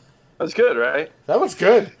 That's good, right? That was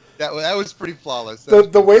good. That was pretty flawless.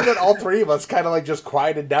 The way that all 3 of us kind of like just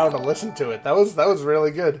quieted down to listen to it. That was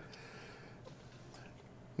really good.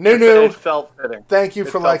 Nunu, It felt fitting. thank you It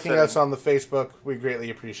for felt liking fitting. us on the Facebook. We greatly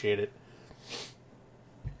appreciate it.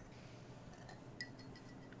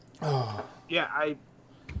 Oh, Yeah,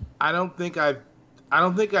 I don't think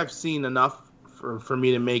I've seen enough for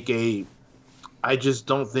me to make a. I just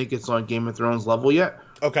don't think it's on Game of Thrones level yet,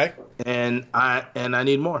 okay. and I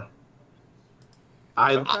need more.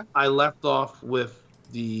 Okay. I left off with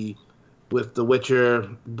the Witcher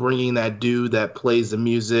bringing that dude that plays the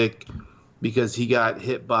music because he got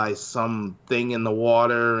hit by something in the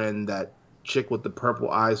water, and that chick with the purple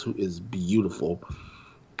eyes who is beautiful.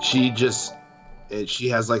 She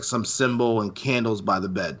has like some symbol and candles by the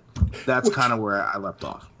bed. That's kind of where I left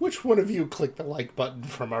off. Which one of you clicked the like button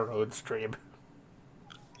from our own stream?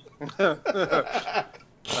 I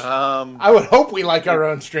would hope we like our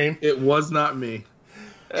own stream. It was not me.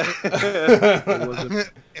 It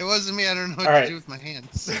wasn't. It wasn't me. I don't know what All to right. do with my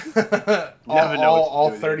hands. Never know what to all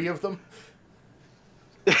do with 30 of them?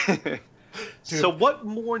 So what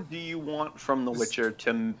more do you want from The Witcher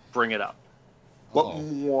to bring it up? What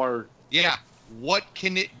more? Yeah. What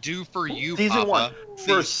can it do for you, Season Papa? one. Please For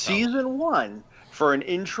tell. season one, for an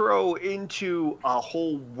intro into a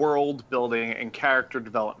whole world building and character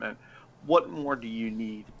development, what more do you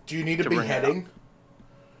need? Do you need a to bring it beheading?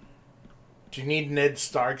 Do you need Ned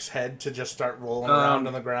Stark's head to just start rolling around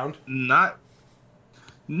on the ground?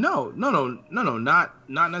 No, not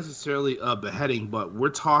necessarily a beheading, but we're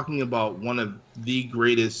talking about one of the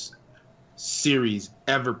greatest series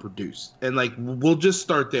ever produced. And like, we'll just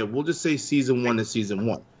start there. We'll just say season 1 is season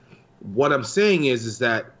 1. What I'm saying is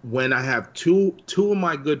that when I have two of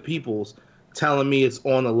my good peoples telling me it's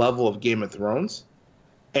on the level of Game of Thrones,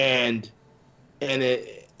 and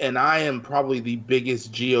I am probably the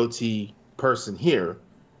biggest GOT person here,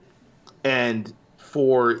 and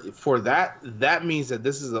for that means that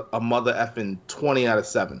this is a mother effing 20 out of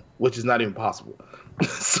 7, which is not even possible.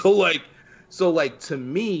 So like to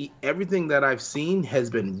me, everything that I've seen has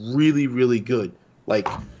been really, really good. Like,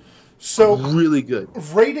 So really good.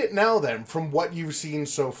 rate it now then from what you've seen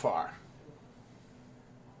so far.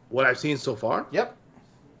 What I've seen so far? Yep.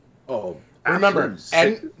 Oh, Remember,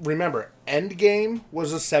 absolute Endgame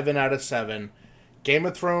was a 7 out of 7. Game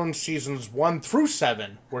of Thrones seasons 1 through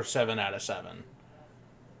 7 were 7 out of 7.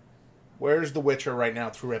 Where's The Witcher right now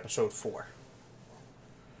through episode 4?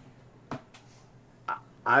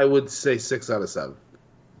 I would say 6 out of 7.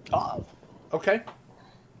 Oh. Okay.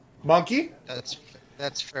 Monkey?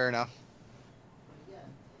 That's fair enough.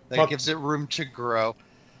 That But- gives it room to grow.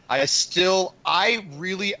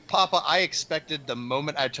 Papa, I expected the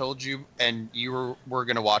moment I told you and you were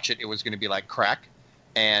going to watch it, it was going to be like crack.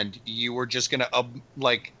 And you were just going to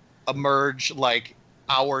emerge like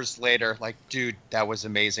hours later. Like, dude, that was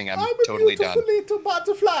amazing. I'm totally done. little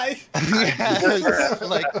butterfly.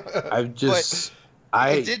 Like, I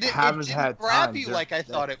it didn't haven't had grab time. you like I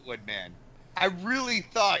thought it would, man. I really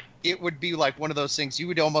thought it would be like one of those things you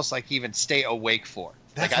would almost like even stay awake for.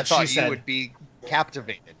 That's like I what she thought said. you would be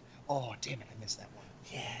captivated. Oh, damn it, I missed that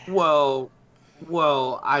one.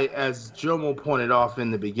 Well, as Jomo pointed off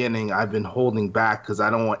in the beginning, I've been holding back because I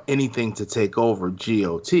don't want anything to take over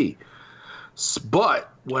GOT. But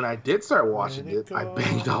when I did start watching it, I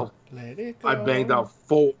banged out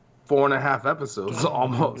 4.5 episodes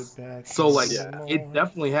almost. So like, it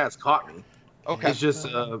definitely has caught me. Okay. It's just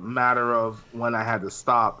a matter of when I had to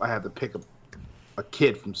stop. I had to pick up a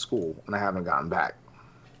kid from school, and I haven't gotten back.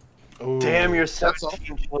 Damn, you're That's all.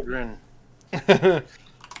 17 children.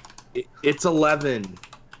 It's 11.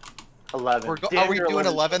 11. Are Damn, we you're doing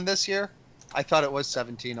 11. 11 this year? I thought it was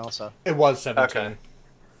 17 also. It was 17. Okay.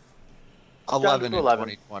 11 in 11.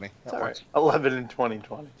 2020. It's That all works. right. 11 in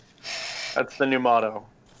 2020. That's the new motto.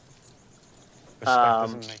 All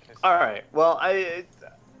right. Well,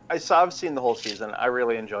 I've seen the whole season. I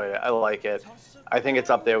really enjoyed it. I like it. I think it's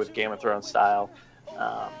up there with Game of Thrones style.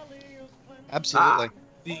 Absolutely.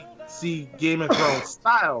 See Game of Thrones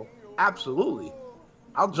style, absolutely.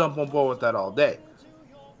 I'll jump on board with that all day.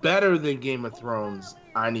 Better than Game of Thrones,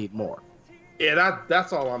 I need more. Yeah,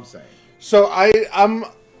 that's all I'm saying. So I'm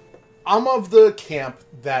of the camp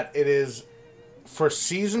that it is for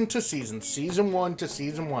season to season, season 1 to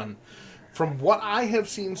season 1. From what I have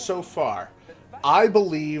seen so far, I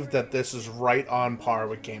believe that this is right on par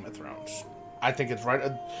with Game of Thrones. I think it's right.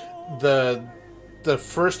 The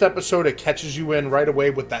first episode, it catches you in right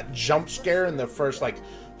away with that jump scare in the first like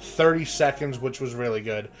 30 seconds, which was really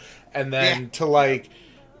good, and then to like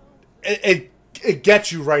it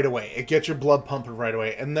gets you right away. It gets your blood pumping right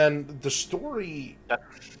away, and then the story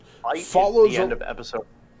follows the end of episode.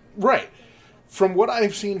 Right. From what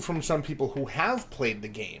I've seen from some people who have played the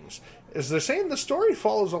games, is they're saying the story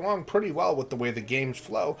follows along pretty well with the way the games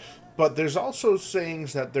flow, but there's also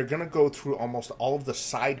sayings that they're going to go through almost all of the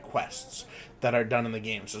side quests that are done in the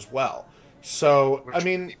games as well. So, I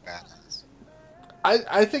mean,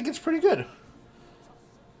 I think it's pretty good.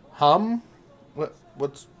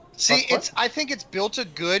 What's... See, what? I think it's built a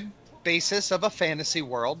good basis of a fantasy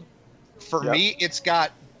world. For me, it's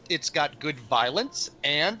got good violence,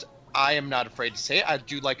 and I am not afraid to say it, I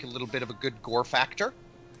do like a little bit of a good gore factor.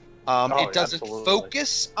 It doesn't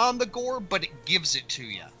focus on the gore, but it gives it to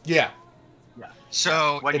you. Yeah.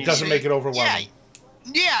 So It doesn't make it overwhelming.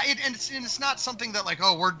 Yeah, and it's not something that like,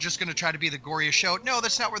 oh, we're just going to try to be the goriest show. No,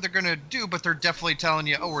 that's not what they're going to do, but they're definitely telling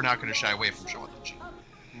you, oh, we're not going to shy away from showing that shit.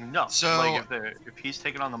 No. So- like if he's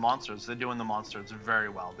taking on the monsters, they're doing the monsters very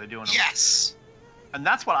well. They're doing them. Yes! And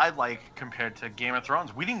that's what I like compared to Game of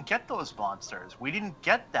Thrones. We didn't get those monsters. We didn't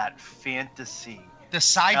get that fantasy. The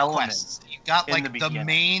side Element quests. You got in like the the beginning.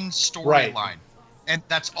 main Right. storyline. And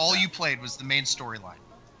that's all you played was the main storyline.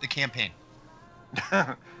 The campaign.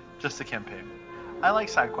 Just the campaign. I like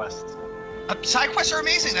side quests. Side quests are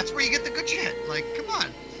amazing. That's where you get the good shit. Like, come on.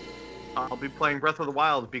 I'll be playing Breath of the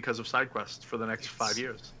Wild because of side quests for the next 5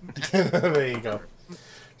 years. There you go.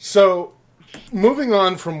 So, moving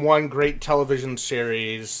on from one great television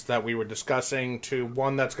series that we were discussing to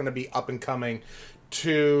one that's going to be up and coming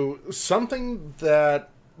to something that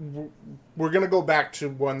we're going to go back to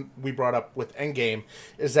one we brought up with Endgame,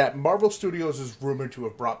 is that Marvel Studios is rumored to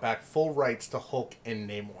have brought back full rights to Hulk and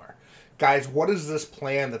Namor. Guys, what is this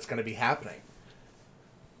plan that's going to be happening?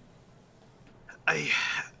 I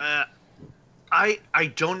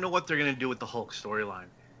don't know what they're going to do with the Hulk storyline,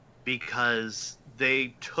 because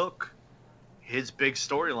they took his big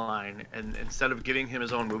storyline and instead of giving him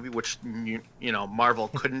his own movie, which Marvel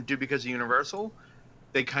couldn't do because of Universal,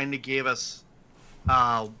 they kind of gave us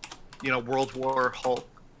World War Hulk,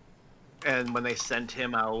 and when they sent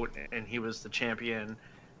him out and he was the champion,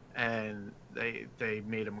 and they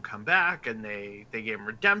made him come back, and they gave him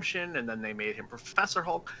redemption, and then they made him Professor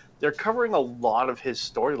Hulk. They're covering a lot of his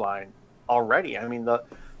storyline already. I mean, the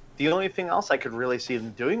only thing else I could really see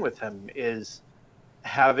them doing with him is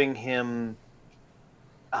having him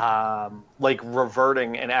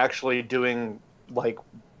reverting and actually doing like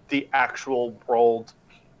the actual World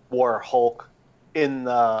War Hulk in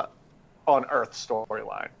the on Earth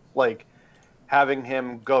storyline, like having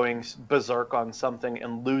him going berserk on something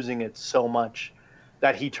and losing it so much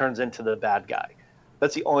that he turns into the bad guy.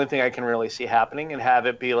 That's the only thing I can really see happening, and have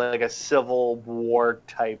it be like a Civil War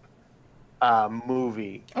type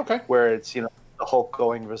movie. Okay. Where it's, the Hulk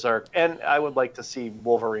going berserk. And I would like to see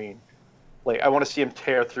Wolverine. Like, I want to see him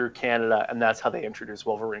tear through Canada, and that's how they introduce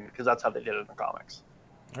Wolverine, because that's how they did it in the comics.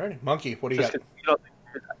 Alright, Monkey, what do you got?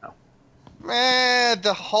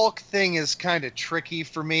 The Hulk thing is kind of tricky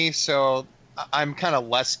for me, so I'm kind of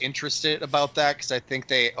less interested about that, because I think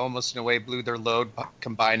they almost in a way blew their load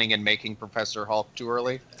combining and making Professor Hulk too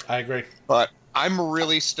early. I agree. But I'm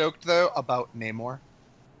really stoked, though, about Namor.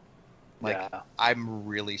 Yeah. I'm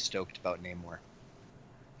really stoked about Namor.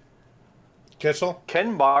 Kissel?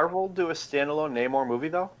 Can Marvel do a standalone Namor movie,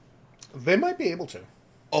 though? They might be able to.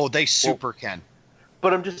 Oh, they super can.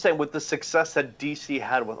 But I'm just saying, with the success that DC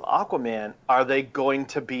had with Aquaman, are they going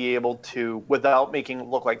to be able to, without making it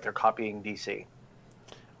look like they're copying DC?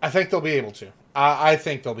 I think they'll be able to. I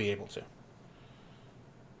think they'll be able to.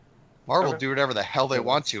 Marvel do whatever the hell they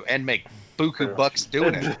want to and make buku bucks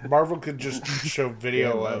doing it. Marvel could just show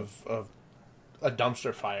video of a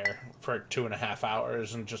dumpster fire for 2.5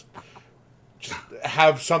 hours and just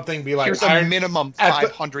have something be like, here's a minimum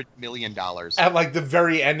 $500 million. At like the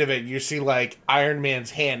very end of it, you see like Iron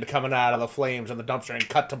Man's hand coming out of the flames in the dumpster and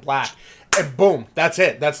cut to black, and boom, that's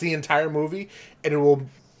it. That's the entire movie, and it will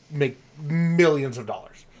make millions of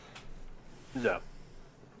dollars.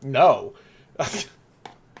 No.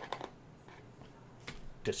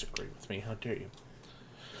 Disagree with me. How dare you?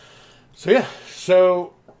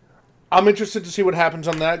 So I'm interested to see what happens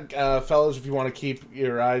on that. Fellas, if you want to keep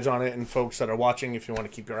your eyes on it, and folks that are watching, if you want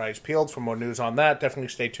to keep your eyes peeled for more news on that, definitely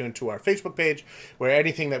stay tuned to our Facebook page, where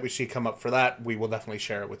anything that we see come up for that, we will definitely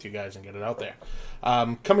share it with you guys and get it out there.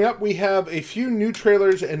 Coming up, we have a few new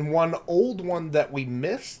trailers and one old one that we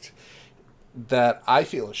missed, that I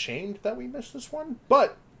feel ashamed that we missed this one,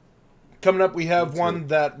 but coming up, we have one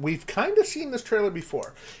that we've kind of seen this trailer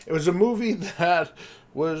before. It was a movie that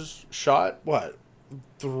was shot,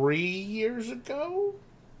 3 years ago?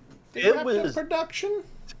 It was production?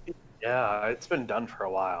 Yeah, it's been done for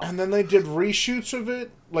a while. And then they did reshoots of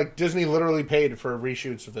it. Like, Disney literally paid for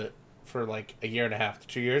reshoots of it for like 1.5 to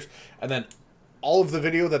 2 years. And then all of the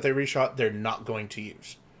video that they reshot, they're not going to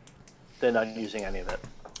use. They're not using any of it.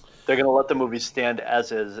 They're going to let the movie stand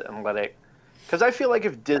as is and let it... Because I feel like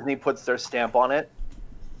if Disney puts their stamp on it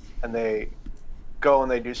and they go and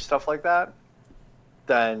they do stuff like that,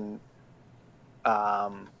 then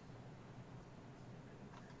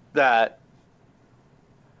they're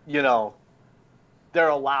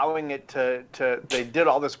allowing it to they did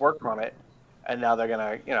all this work on it, and now they're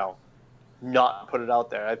going to, not put it out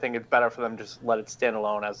there. I think it's better for them to just let it stand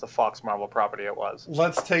alone as the Fox Marvel property it was.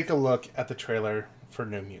 Let's take a look at the trailer for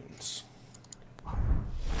New Mutants.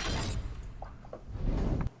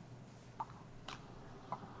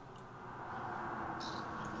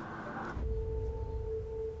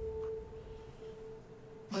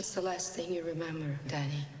 What's the last thing you remember,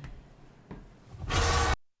 Danny?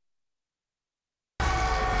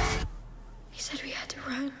 He said we had to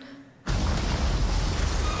run.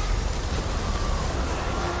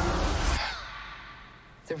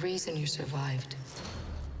 The reason you survived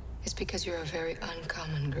is because you're a very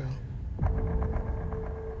uncommon girl.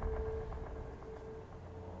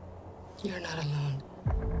 You're not alone.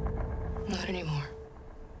 Not anymore.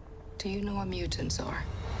 Do you know what mutants are?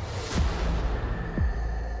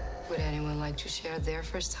 Would anyone like to share their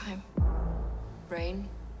first time? Rain?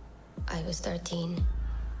 I was 13.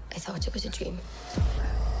 I thought it was a dream.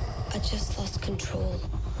 I just lost control.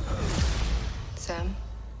 Sam?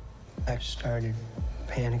 I started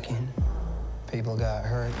panicking. People got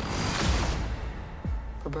hurt.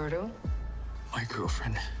 Roberto? My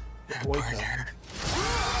girlfriend had Boy, blonde hair.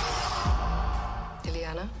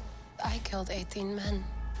 Liliana? I killed 18 men,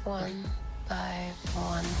 one by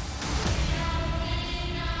one.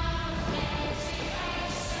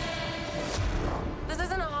 This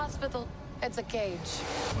isn't a hospital. It's a cage.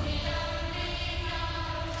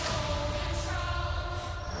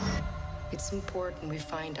 It's important we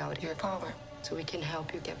find out your power so we can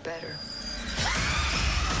help you get better.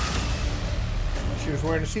 She was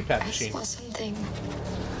wearing a CPAP I machine. saw something.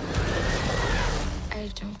 I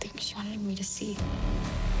don't think she wanted me to see.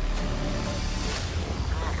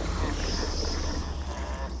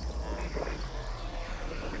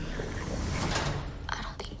 I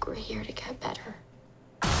don't think we're here to get better.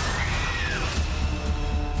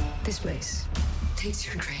 This place takes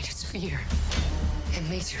your greatest fear and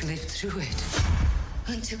makes you live through it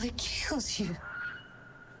until it kills you.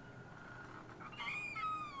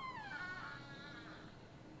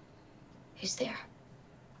 Who's there?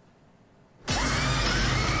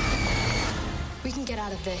 We can get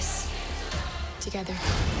out of this together.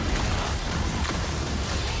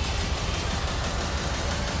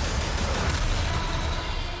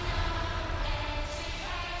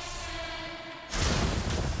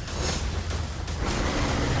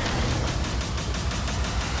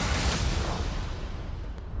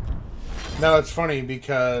 Now it's funny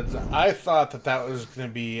because I thought that was going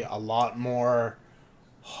to be a lot more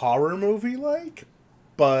horror movie like,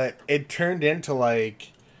 but it turned into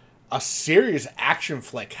like a serious action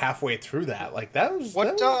flick halfway through that. Like that was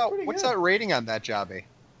What's good. that rating on that, Jobby?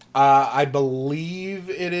 I believe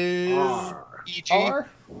it is PG R.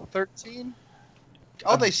 13.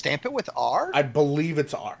 Oh, they stamp it with R. I believe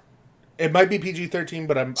it's R. It might be PG-13,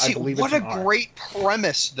 but I See, believe what it's a an R. great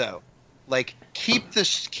premise, though. Like keep the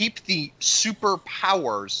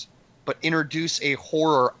superpowers, but introduce a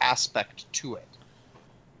horror aspect to it.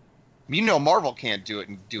 You know, Marvel can't do it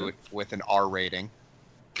and do it with an R rating.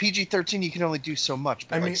 PG-13, you can only do so much.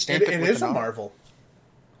 But I like, mean, stamp it with is an a R. Marvel.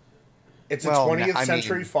 It's Well, a 20th I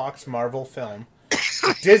Century mean- Fox Marvel film.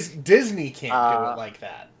 Disney can't do it like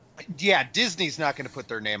that. Yeah, Disney's not going to put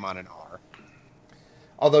their name on an R.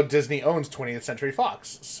 Although Disney owns 20th Century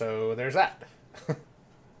Fox, so there's that. Do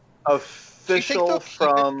you think Official they'll keep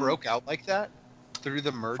from it broke out like that through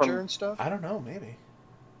the merger from- and stuff? I don't know, maybe.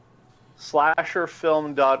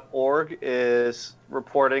 slasherfilm.org is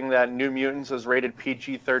reporting that New Mutants is rated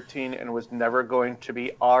PG-13 and was never going to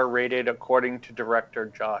be R-rated according to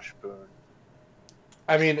director Josh Boone.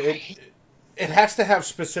 I mean, it has to have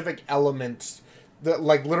specific elements that,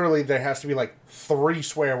 like, literally there has to be like 3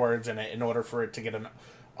 swear words in it in order for it to get an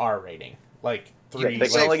R rating. Like three, They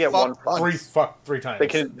can like, only get one. three times. They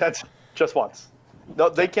can. That's just once. No,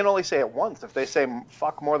 they can only say it once. If they say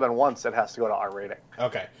fuck more than once, it has to go to R rating.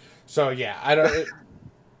 Okay, so yeah, I don't.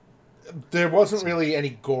 There wasn't really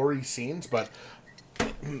any gory scenes, but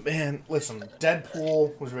man, listen,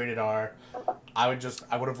 Deadpool was rated R. I would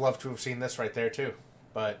have loved to have seen this right there too,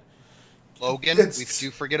 but Logan, It's- we do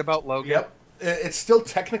forget about Logan. yep, it's still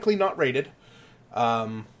technically not rated,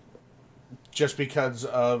 just because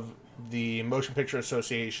of the Motion Picture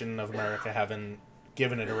Association of America haven't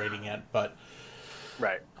given it a rating yet, but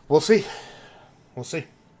Right. we'll see. We'll see.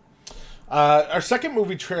 Our second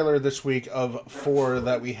movie trailer this week of 4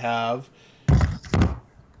 that we have.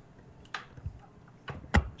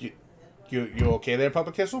 You okay there,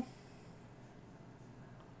 Papa Kissel?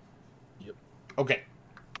 Yep. Okay.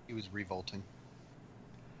 He was revolting.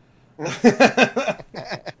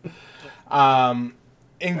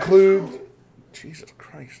 Include. Jesus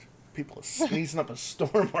Christ. People are sneezing up a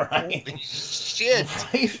storm where I am. Holy shit!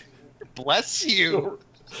 Right? Bless you.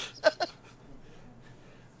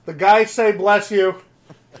 The guys say bless you.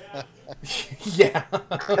 Yeah.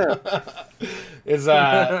 it's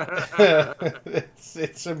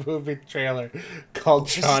it's a movie trailer called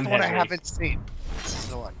This John is the one I Henry. haven't seen. This is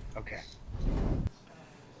the one. Okay.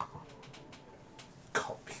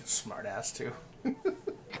 Called me a smart ass too.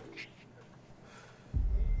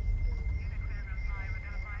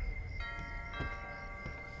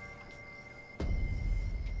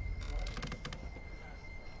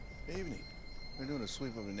 Evening. We're doing a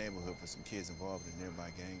sweep of the neighborhood for some kids involved in a nearby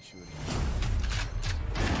gang shooting.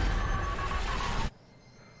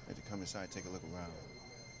 Had to come inside and take a look around.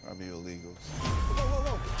 Probably illegals. Whoa,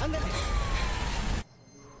 whoa, whoa.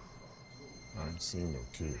 haven't seen no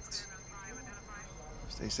kids.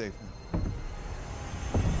 Stay safe, man.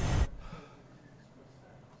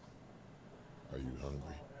 Are you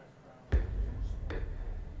hungry?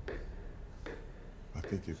 I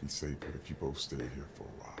think it'd be safer if you both stay here for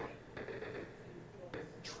a while.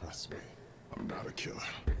 Trust me, I'm not a killer.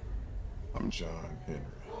 I'm John Henry.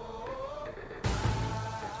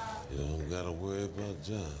 You don't gotta worry about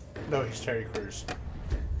John. No, he's Terry Crews.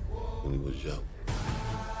 When he was young,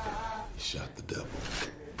 he shot the devil.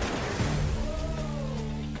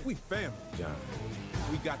 We family, John.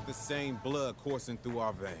 We got the same blood coursing through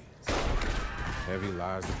our veins. Heavy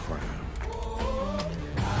lies the crown.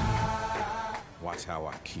 Watch how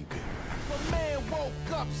I keep it. My man woke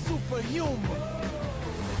up superhuman.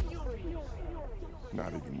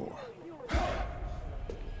 Not anymore.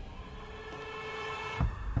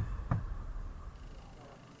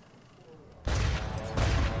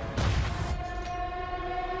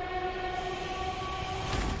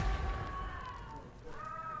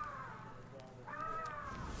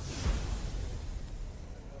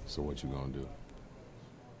 So what you gonna do?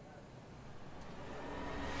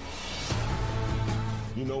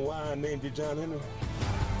 You know why I named you John Henry?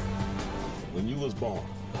 When you was born,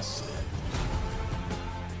 I said,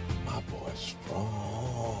 my boy's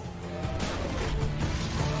strong.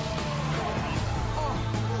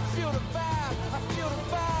 Feel the vibe, I feel the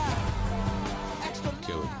vibe. Extra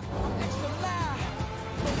Kill him. extra loud.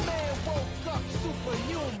 My man woke up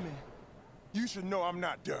superhuman. You should know I'm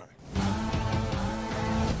not done.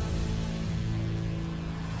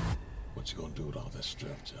 What you gonna do with all that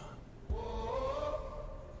strength, John?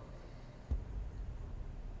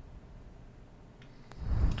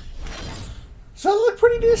 So it looked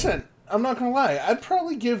pretty decent. I'm not gonna lie. I'd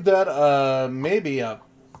probably give that maybe a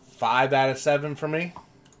 5 out of 7 for me.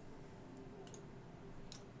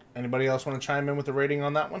 Anybody else want to chime in with the rating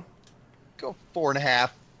on that one? Go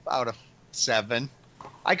 4.5 out of 7.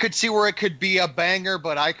 I could see where it could be a banger,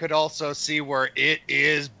 but I could also see where it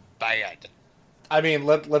is bad. I mean,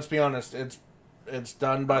 let's be honest. It's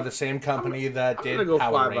done by the same company that did go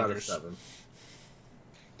Power 5 out of Rangers. 7.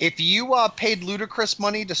 If you paid ludicrous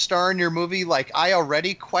money to star in your movie, like, I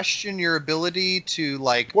already question your ability to,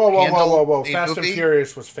 like, Whoa. a Fast and movie.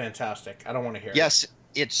 Furious was fantastic. I don't want to hear it. Yes,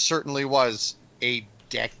 it certainly was a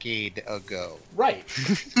decade ago. Right.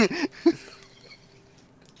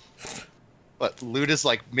 But Luda's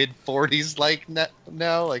like mid-40s, like,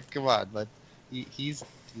 now? Like, come on. But he's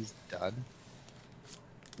done.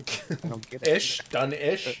 I don't get it. Ish?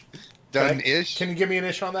 Done-ish? Done-ish? Can you give me an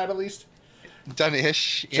ish on that at least?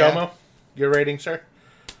 Done-ish, yeah. Jomo, your rating, sir?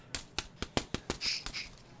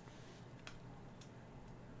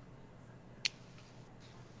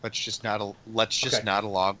 Let's just not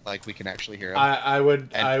along like we can actually hear him. I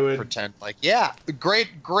would pretend like, yeah, great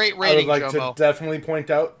I rating, would like Jomo. to definitely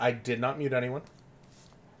point out I did not mute anyone.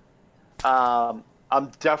 I'm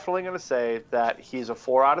definitely going to say that he's a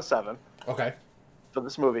 4 out of 7 Okay. for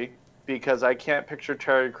this movie because I can't picture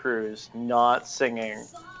Terry Crews not singing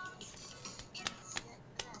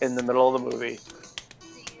in the middle of the movie,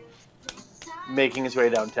 making his way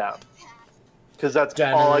downtown. Because that's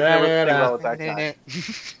all I can ever think about with that guy.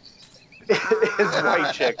 His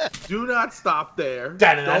white chick. Do not stop there.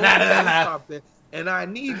 Don't stop there. And I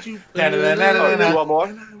need you. Do one more?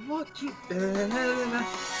 And I want you.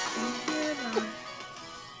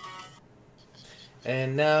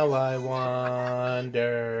 And now I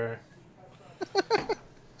wonder.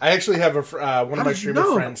 I actually have one of my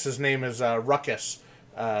streamer friends. His name is Ruckus,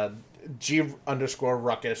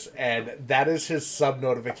 G_Ruckus, and that is his sub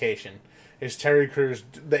notification. Is Terry Crews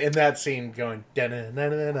in that scene going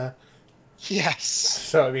da-na-na-na-na? Yes.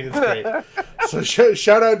 So I mean, it's great. So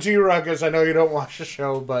shout out to you, Ruckus. I know you don't watch the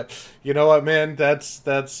show, but you know what, man? That's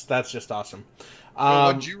just awesome.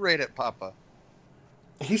 What'd you rate it, Papa?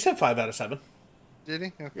 He said 5 out of 7. Did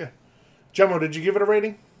he? Okay. Yeah. Jumbo, did you give it a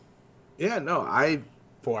rating? Yeah, no,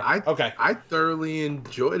 4. Okay. I thoroughly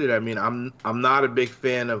enjoyed it. I mean, I'm not a big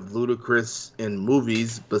fan of Ludacris in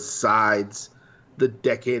movies besides the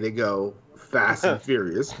decade ago Fast and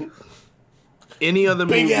Furious. Any other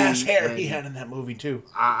movie, big ass hair he had in that movie too.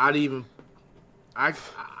 I'll even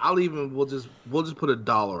we'll just put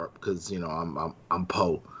 $1 up because I'm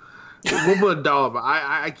Poe. We'll put $1 up.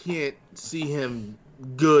 I can't see him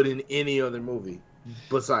good in any other movie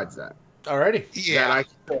besides that. Alrighty. Yeah.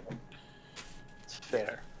 It's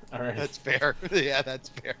fair. All right. That's fair. Yeah, that's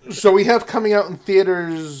fair. So we have coming out in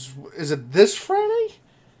theaters. Is it this Friday?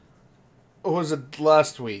 Or was it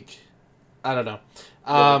last week? I don't know.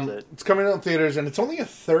 It's coming out in theaters, and it's only a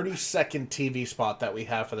 30-second TV spot that we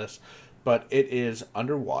have for this, but it is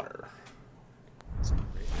Underwater.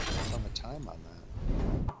 On the time on that.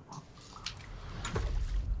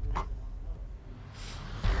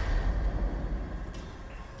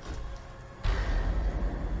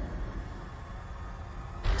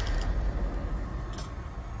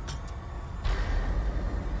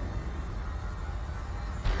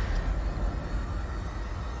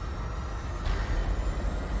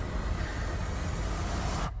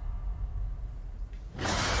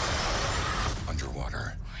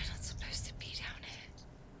 Underwater. We're not supposed to be down here.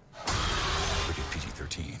 Rated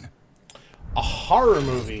PG-13. A horror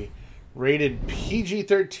movie rated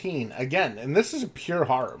PG-13 again, and this is a pure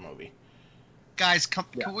horror movie. Guys, can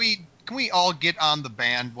we all get on the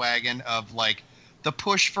bandwagon of like the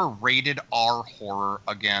push for rated R horror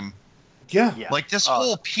again? Yeah. Like this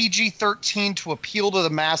whole PG-13 to appeal to the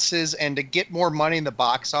masses and to get more money in the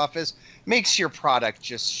box office makes your product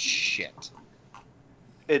just shit.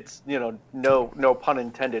 It's, no pun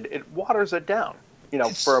intended. It waters it down.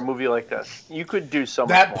 For a movie like this, you could do so much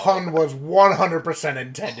That more. pun was 100%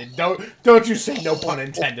 intended. Don't you say no pun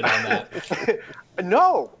intended on that.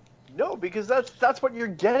 No, because that's what you're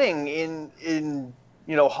getting in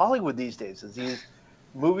Hollywood these days. Is these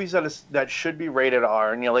movies that should be rated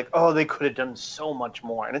R, and you're like, oh, they could have done so much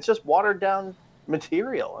more, and it's just watered down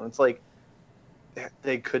material, and it's like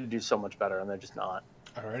they could do so much better, and they're just not.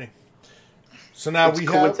 Alrighty. So now It's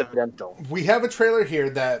coincidental. we have a trailer here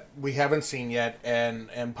that we haven't seen yet, and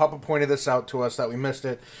Papa pointed this out to us that we missed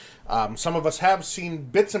it. Some of us have seen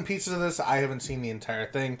bits and pieces of this. I haven't seen the entire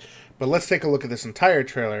thing, but let's take a look at this entire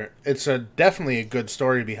trailer. It's definitely a good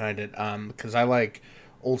story behind it, because I like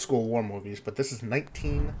old school war movies, but this is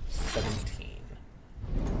 1917.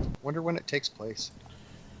 Wonder when it takes place.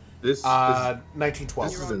 This 1912.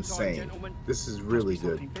 This is insane. This is really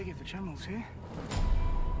good.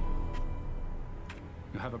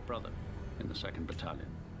 You have a brother in the 2nd Battalion.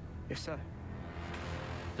 Yes, sir.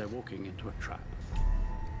 They're walking into a trap.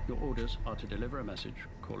 Your orders are to deliver a message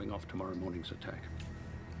calling off tomorrow morning's attack.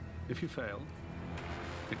 If you fail,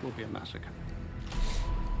 it will be a massacre.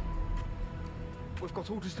 We've got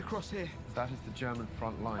orders to cross here. That is the German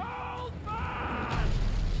front line.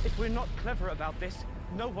 If we're not clever about this,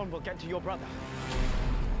 no one will get to your brother.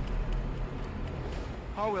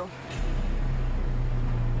 I will.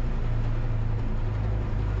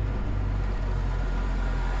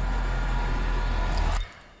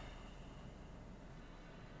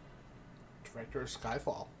 Director of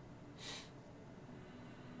Skyfall.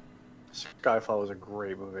 Skyfall was a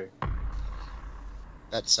great movie.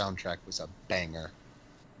 That soundtrack was a banger.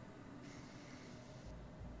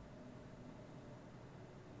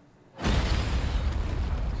 The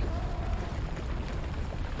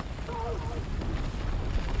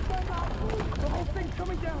whole thing's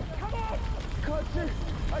coming down. Come on! Can't see.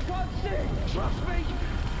 I can't see. Trust me.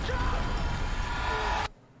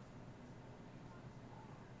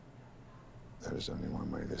 There is only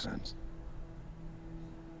one way this ends.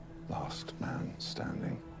 Last man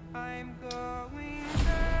standing. I'm going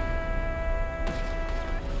there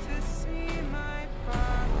to see my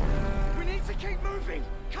father. We need to keep moving.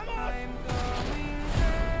 Come on! I'm going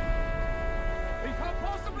there. He can't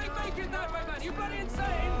possibly make it that way, man. You bloody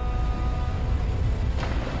insane!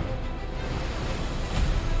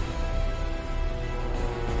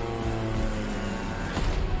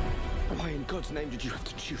 Why in God's name did you have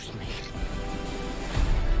to choose me?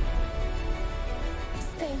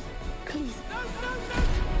 Stay, please.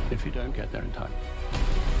 If you don't get there in time,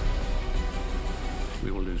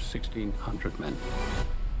 we will lose 1,600 men.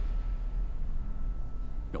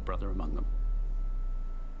 Your brother among them.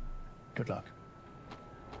 Good luck.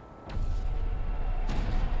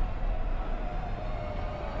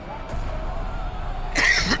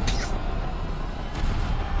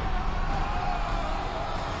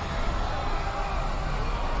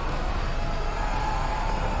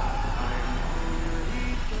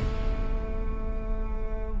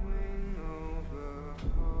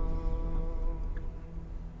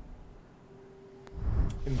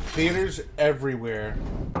 In theaters everywhere,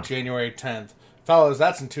 January 10th. Fellas,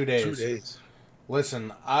 that's in 2 days. 2 days.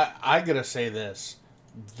 Listen, I gotta say this.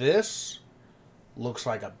 This looks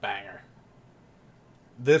like a banger.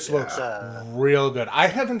 This looks real good. I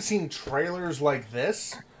haven't seen trailers like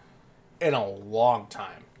this in a long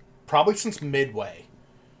time. Probably since Midway.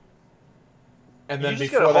 And then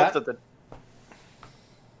before that... Go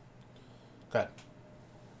ahead.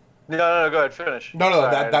 No, go ahead, finish. No,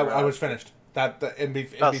 Sorry, that I was finished. And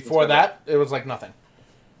Oh, before that, it was like nothing.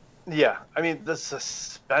 Yeah, I mean, the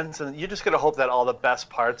suspense, and you just gotta hope that all the best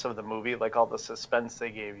parts of the movie, like all the suspense they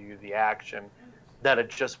gave you, the action, that it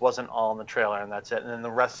just wasn't all in the trailer and that's it. And then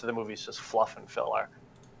the rest of the movie is just fluff and filler.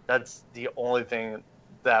 That's the only thing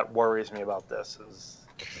that worries me about this. Is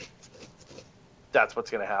that's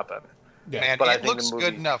what's going to happen. Yeah. Man, But I it think looks the movie-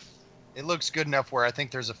 good enough. It looks good enough where I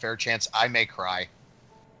think there's a fair chance I may cry.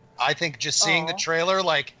 I think just seeing the trailer,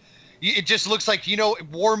 like, it just looks like,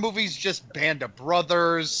 war movies, just Band of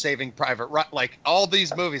Brothers, Saving Private Ryan, like all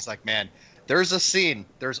these movies, like, man, there's a scene.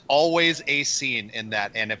 There's always a scene in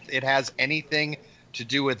that. And if it has anything to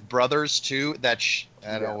do with brothers too, that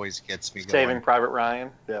always gets me going. Saving Private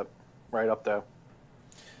Ryan. Yep. Right up there.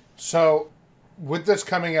 So, with this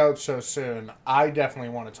coming out so soon, I definitely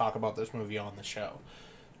want to talk about this movie on the show.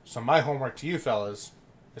 So my homework to you fellas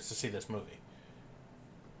is to see this movie.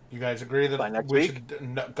 You guys agree that By next we week? should?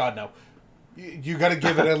 No, God, no. You got to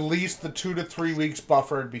give it at least the 2 to 3 weeks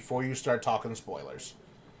buffered before you start talking spoilers.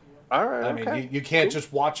 All right. I mean, you can't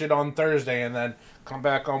just watch it on Thursday and then come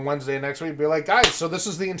back on Wednesday next week and be like, guys, so this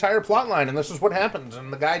is the entire plot line and this is what happens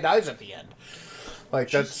and the guy dies at the end. Like,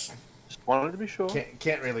 that's... Just wanted to be sure.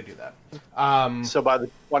 Can't really do that. So by the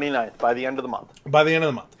 29th, by the end of the month. By the end of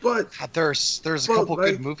the month. But there's a couple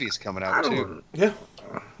good movies coming out too. Yeah.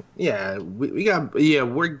 Yeah, we got. Yeah,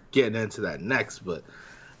 we're getting into that next. But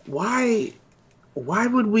why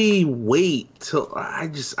would we wait till? I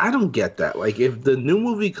don't get that. Like, if the new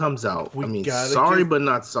movie comes out, sorry but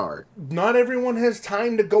not sorry. Not everyone has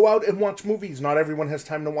time to go out and watch movies. Not everyone has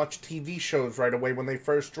time to watch TV shows right away when they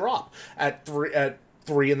first drop at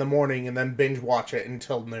 3 in the morning and then binge watch it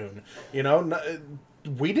until noon.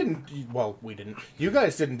 We didn't. Well, we didn't. You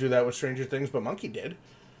guys didn't do that with Stranger Things, but Monkey did.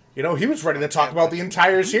 He was ready to talk about the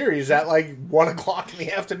entire series at like 1 o'clock in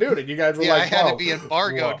the afternoon, and you guys were like, I had to be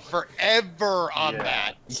embargoed forever on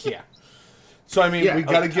that. Yeah. So I mean, we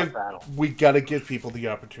gotta give people the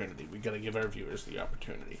opportunity. We gotta give our viewers the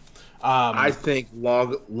opportunity. I think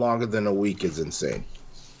longer than a week is insane.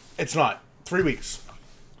 It's not 3 weeks.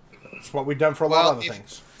 It's what we've done for a lot of other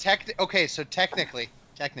things. So technically,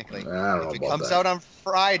 I don't if know it about comes that. out on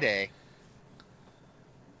Friday,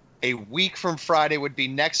 a week from Friday would be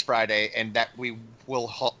next Friday, and that we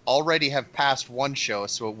will already have passed one show,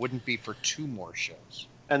 so it wouldn't be for 2 more shows.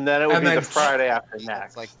 And then it would be the Friday after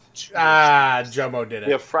next. Like Jomo did it.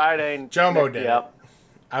 Yeah, Friday. Jomo did Yep. it.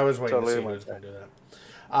 I was waiting Totally to see who was going to do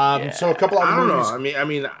that. So a couple I other don't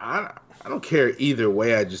movies. know. I don't care either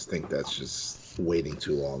way. I just think that's just waiting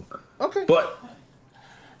too long. Okay. But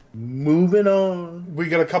moving on. We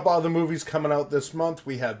got a couple other movies coming out this month.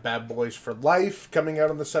 We have Bad Boys for Life coming out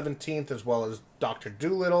on the 17th, as well as Dr.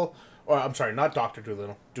 Dolittle. Or, I'm sorry, not Dr.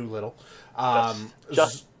 Dolittle. Dolittle.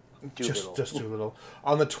 Just Dolittle.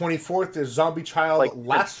 On the 24th is Zombie Child,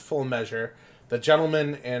 Last Full Measure, The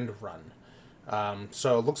Gentleman, and Run.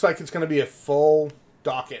 So it looks like it's going to be a full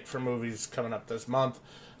docket for movies coming up this month.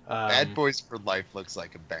 Bad Boys for Life looks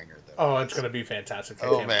like a banger, though. Oh, it's going to be fantastic.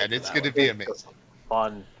 Oh, man, it's going to be amazing.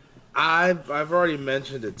 Fun. I've already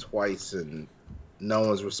mentioned it twice and no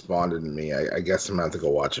one's responded to me. I guess I'm gonna have to go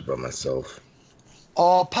watch it by myself.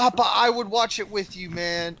 Oh, Papa, I would watch it with you,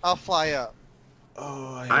 man. I'll fly up.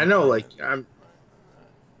 Oh, I know,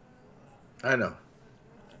 I know.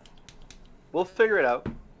 We'll figure it out.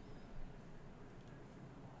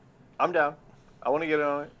 I'm down. I want to get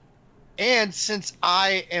on it. And since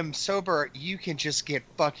I am sober, you can just get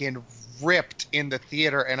fucking ripped in the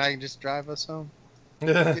theater, and I can just drive us home.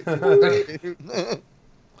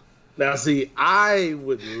 Now, see, I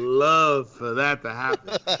would love for that to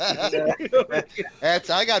happen.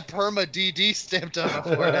 I got perma DD stamped on my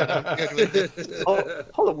forehead. I'm good with it.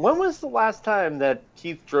 Hold on. When was the last time that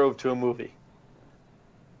Keith drove to a movie?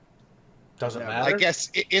 Doesn't matter. I guess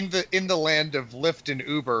in the land of Lyft and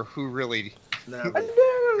Uber, who really? No,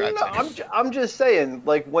 I'm just saying,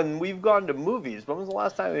 like, when we've gone to movies, when was the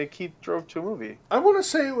last time that Keith drove to a movie? I want to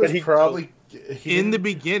say it was probably in the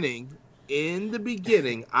beginning,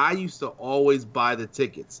 I used to always buy the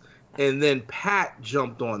tickets, and then Pat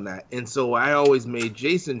jumped on that, and so I always made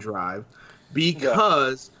Jason drive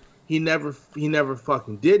because he never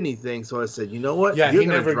fucking did anything. So I said, you know what? Yeah, You're he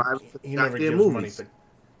gonna never drive he never goddamn gives movies. money for.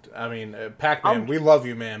 I mean, Pac-Man, we love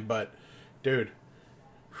you, man, but dude,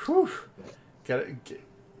 whew,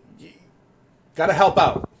 gotta help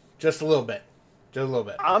out just a little bit. Just a little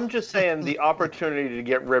bit. I'm just saying the opportunity to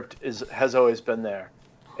get ripped has always been there,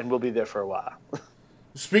 and will be there for a while.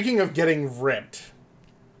 Speaking of getting ripped,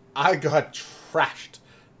 I got trashed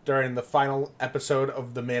during the final episode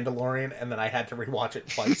of The Mandalorian, and then I had to rewatch it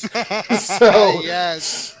twice.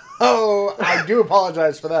 Yes. So I do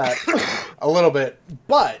apologize for that a little bit,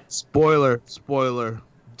 but Spoiler,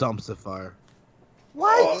 dumpster fire.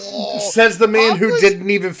 What? Says the man who didn't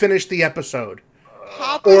even finish the episode.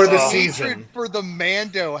 or the hatred season. for the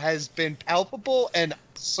Mando has been palpable and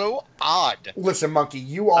so odd. Listen, Monkey,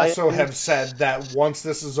 you also have said that once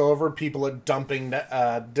this is over, people are dumping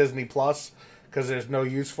Disney Plus because there's no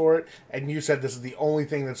use for it, and you said this is the only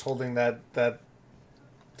thing that's holding that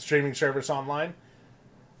streaming service online.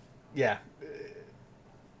 Yeah.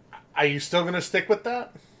 Are you still going to stick with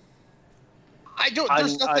that? I don't.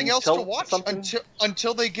 There's nothing else to watch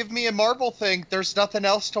until they give me a Marvel thing. There's nothing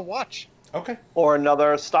else to watch. Okay. Or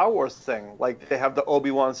another Star Wars thing. Like, they have the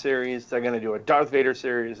Obi-Wan series. They're going to do a Darth Vader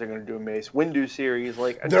series. They're going to do a Mace Windu series.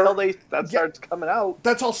 Like, until that starts coming out.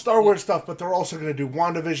 That's all Star Wars stuff, but they're also going to do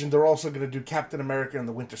WandaVision. They're also going to do Captain America and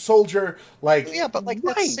the Winter Soldier. Like, yeah, but like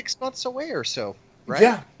that's 6 months away or so, right?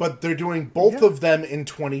 Yeah, but they're doing both of them in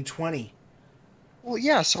 2020. Well,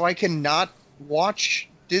 yeah, so I cannot watch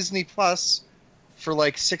Disney Plus for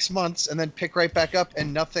like 6 months and then pick right back up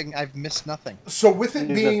and nothing. I've missed nothing. So with it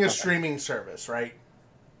being a streaming service, right?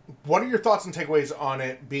 What are your thoughts and takeaways on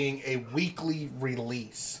it being a weekly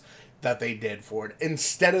release that they did for it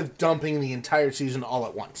instead of dumping the entire season all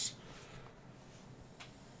at once?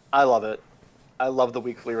 I love it. I love the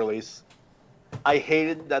weekly release. I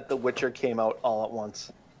hated that The Witcher came out all at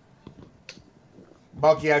once.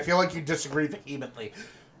 Bucky, I feel like you disagree vehemently.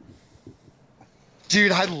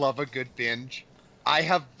 Dude, I love a good binge. I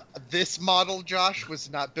have this model, Josh,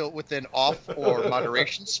 was not built with an off or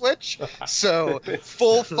moderation switch. So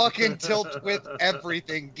full fucking tilt with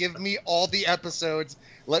everything. Give me all the episodes.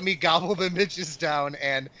 Let me gobble the bitches down.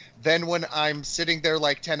 And then when I'm sitting there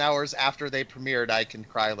like 10 hours after they premiered, I can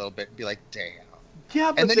cry a little bit and be like, damn.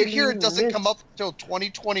 Yeah, but and then you hear it doesn't come up until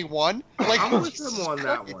 2021. Like, I'm with him on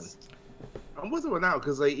that one. I'm with him on that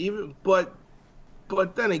because like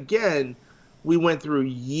but then again, we went through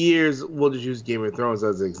years. We'll just use Game of Thrones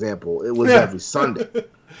as an example. It was every Sunday,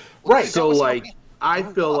 right? So like, I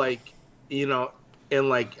feel like and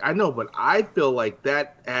like I know, but I feel like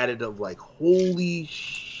that added of like holy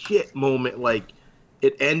shit moment. Like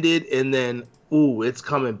it ended and then ooh, it's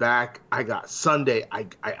coming back. I got Sunday. I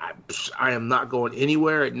am not going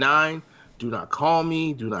anywhere at 9. Do not call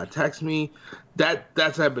me. Do not text me. That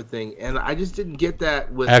type of thing. And I just didn't get that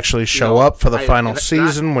with actually show up for the final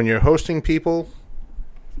season when you're hosting people.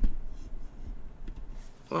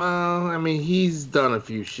 Well, I mean, he's done a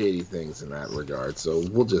few shady things in that regard, so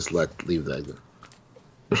we'll just leave that go.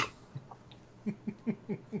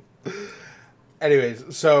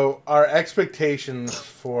 Anyways, so our expectations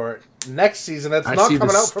for next season, that's not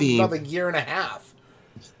coming out for another year and a half.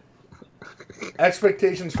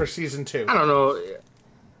 Expectations for season 2. I don't know.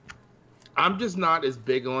 I'm just not as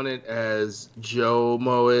big on it as Joe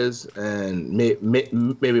Mo is and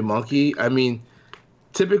maybe Monkey. I mean,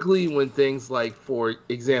 typically when things like, for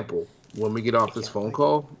example, when we get off this phone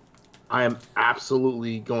call, I am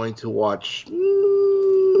absolutely going to watch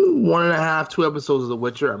 1.5, 2 episodes of The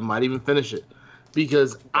Witcher. I might even finish it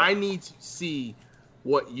because I need to see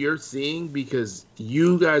what you're seeing because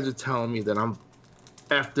you guys are telling me that I'm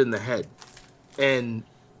effed in the head. And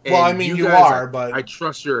well, I mean, you guys are, but I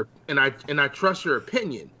trust your I trust your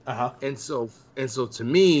opinion. Uh-huh. And so to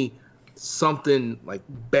me, something like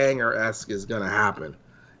banger-esque is gonna happen,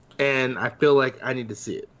 and I feel like I need to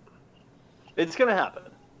see it. It's gonna happen.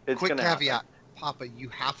 Quick caveat, Papa, you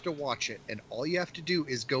have to watch it, and all you have to do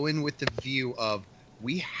is go in with the view of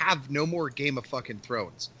we have no more Game of fucking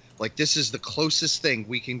Thrones. Like this is the closest thing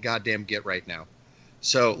we can goddamn get right now.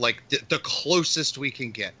 So like the closest we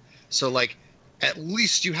can get. So like. At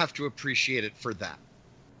least you have to appreciate it for that.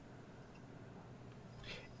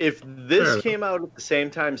 If this came out at the same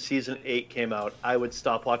time Season 8 came out, I would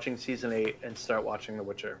stop watching Season 8 and start watching The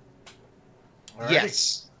Witcher. Alrighty.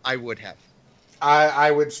 Yes, I would have. I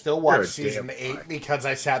would still watch Season 8 because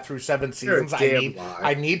I sat through 7 seasons.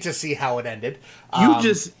 I need to see how it ended. You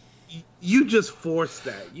just forced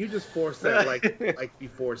that. You just forced that like we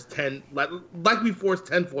forced 10 like we forced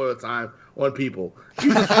 10 foil time on people.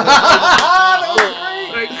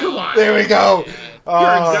 Like, come on. There we go. You're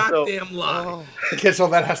a goddamn lie. Okay, so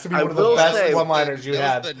that has to be one of the best one-liners you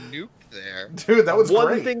had. The nuke there. Dude, that was great.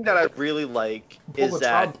 One thing that I really like is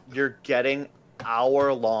that you're getting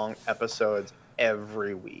hour-long episodes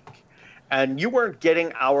every week. And you weren't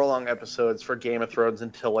getting hour-long episodes for Game of Thrones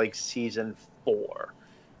until like season 4.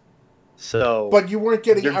 So, but you weren't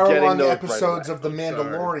getting hour-long episodes of The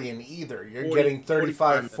Mandalorian either. You're getting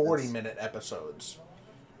 35, 40-minute episodes.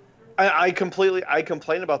 I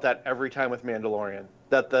complain about that every time with Mandalorian,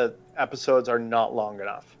 that the episodes are not long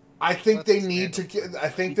enough. I think they need to. I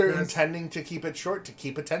think they're intending to keep it short to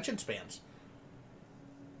keep attention spans.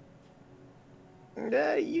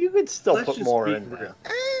 You could still put more in there.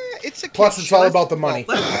 it's a Plus, kid it's all show. about the money.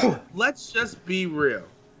 Let's just be real.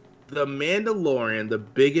 The Mandalorian, the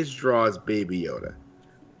biggest draw is Baby Yoda.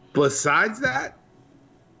 Besides that,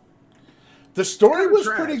 the story was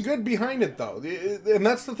trash. pretty good behind it, though. And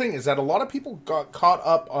that's the thing, is that a lot of people got caught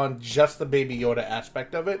up on just the Baby Yoda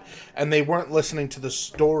aspect of it, and they weren't listening to the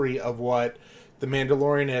story of what the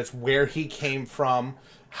Mandalorian is, where he came from,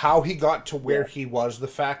 how he got to where he was, the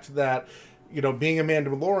fact that, you know, being a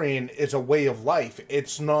Mandalorian is a way of life.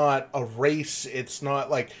 It's not a race. It's not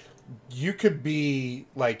like, you could be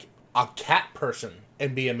like a cat person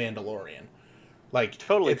and be a Mandalorian. Like,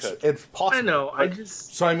 Totally it's possible. I know.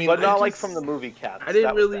 But not like from the movie Cats. I didn't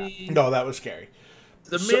That was really. No, that was scary.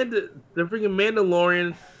 The freaking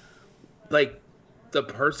Mandalorian, like, the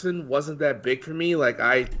person wasn't that big for me. Like,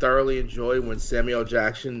 I thoroughly enjoyed when Samuel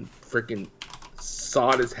Jackson freaking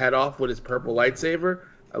sawed his head off with his purple lightsaber.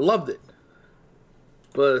 I loved it.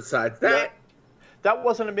 But besides that, that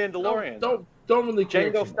wasn't a Mandalorian. Don't really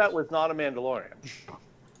care. Jango Fett was not a Mandalorian.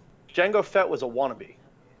 Jango Fett was a wannabe.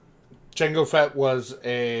 Jango Fett was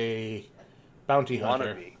a bounty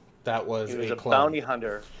hunter. Wannabe. That was He was a clone. bounty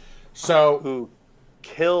hunter. So who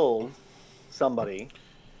killed somebody.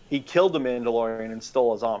 He killed the Mandalorian and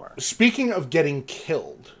stole his armor. Speaking of getting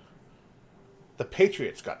killed, the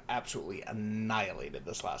Patriots got absolutely annihilated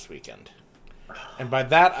this last weekend. And by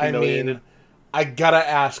that I mean, I gotta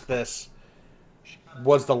ask this.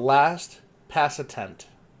 Was the last pass attempt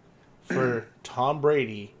for Tom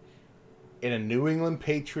Brady in a New England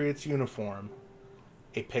Patriots uniform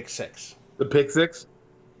a pick six? The pick six?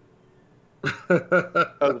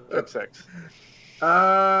 The pick six.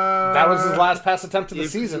 That was his last pass attempt of the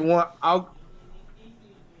season. I'll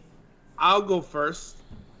go first.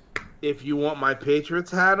 If you want my Patriots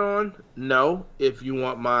hat on, no. If you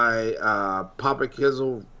want my Papa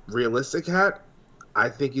Kizzle realistic hat, I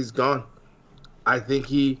think he's gone. I think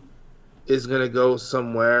he is going to go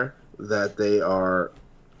somewhere that they are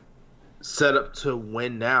set up to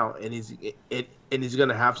win now, and he's going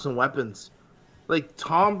to have some weapons. Like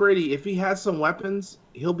Tom Brady, if he has some weapons,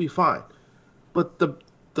 he'll be fine. But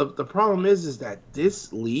the problem is that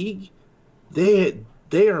this league, they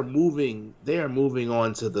are moving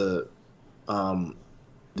on to the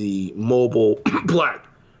mobile black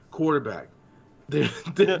quarterback.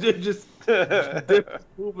 They're just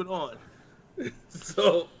moving on.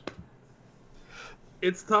 So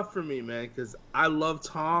it's tough for me, man, because I love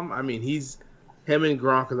Tom. I mean, him and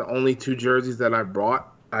Gronk are the only two jerseys that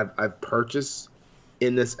I've purchased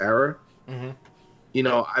in this era. Mm-hmm. You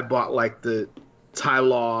know, I bought like the Ty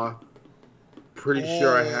Law. Pretty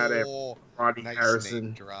sure I had a Ronnie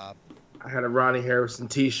Harrison. I had a Ronnie Harrison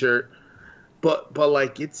T-shirt, but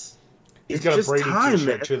like it's got just a Brady time,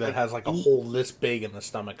 T-shirt man. too that has like a hole this big in the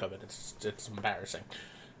stomach of it. It's embarrassing.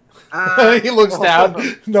 He He looks down.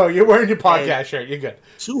 No, you're wearing your podcast shirt. You're good.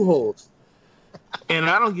 2 holes, and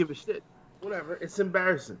I don't give a shit. Whatever. It's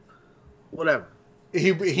embarrassing. Whatever.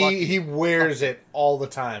 He wears it all the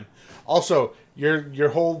time. Also, your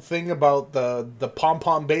whole thing about the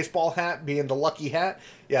pom-pom baseball hat being the lucky hat,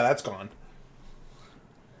 yeah, that's gone.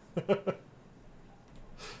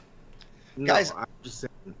 No, Guys, I'm just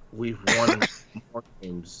saying we've won more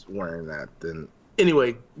games wearing that than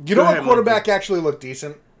anyway. You know what quarterback actually looked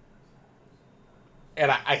decent? And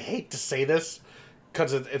I hate to say this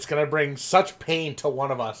because it's going to bring such pain to one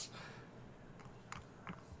of us.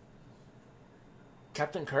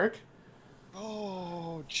 Captain Kirk?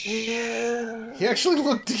 Oh, yeah. He actually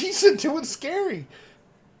looked decent. It was scary.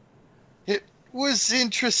 It was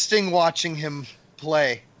interesting watching him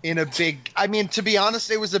play in a big... I mean, to be honest,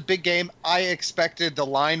 it was a big game. I expected the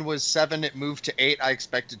line was 7. It moved to 8. I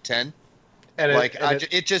expected 10. And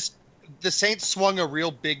it just... The Saints swung a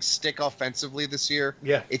real big stick offensively this year.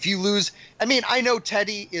 Yeah. If you lose... I mean, I know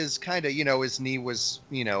Teddy is kind of, his knee was,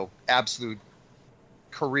 absolute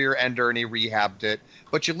career ender and he rehabbed it.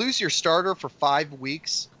 But you lose your starter for 5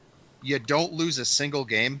 weeks. You don't lose a single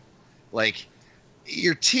game. Like,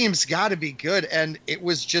 your team's got to be good. And it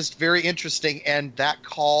was just very interesting. And that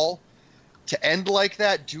call to end like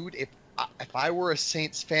that, dude, if I were a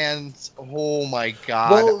Saints fan, oh my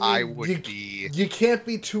God, I would be. You can't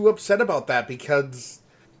be too upset about that because...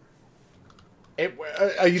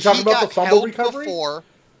 are you talking about the fumble recovery? Before.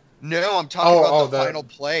 No, I'm talking about the final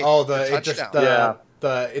play. Oh, the touchdown.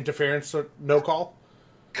 The interference no call?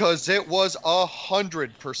 Because it was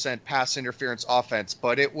 100% pass interference offense,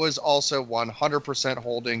 but it was also 100%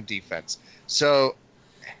 holding defense. So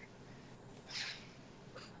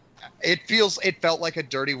it felt like a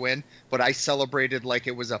dirty win, but I celebrated like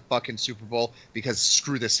it was a fucking Super Bowl because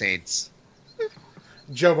screw the Saints.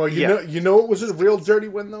 Jomo, you know what was a real dirty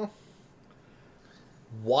win though?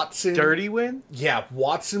 Watson. Dirty win? Yeah,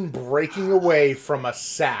 Watson breaking away from a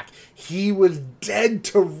sack. He was dead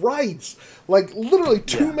to rights. Like, literally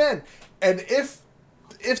two men. And if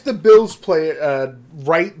the Bills play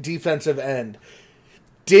right defensive end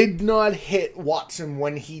did not hit Watson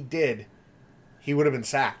when he did, he would have been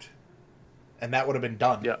sacked. And that would have been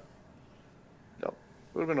done. Yeah. Yep.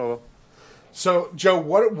 Would have been over. So, Joe,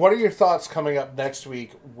 what are your thoughts coming up next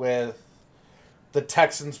week with the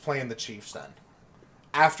Texans playing the Chiefs then?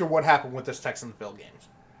 After what happened with this Texans-Bill games?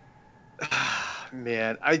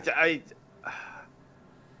 Man, I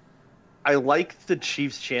like the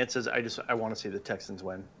Chiefs' chances. I want to see the Texans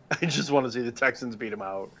win. I just want to see the Texans beat them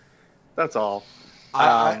out. That's all.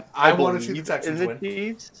 I want to see the Texans win.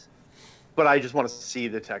 Chiefs, but I just want to see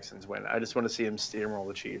the Texans win. I just want to see them steamroll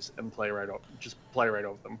the Chiefs and play right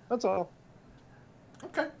over them. That's all.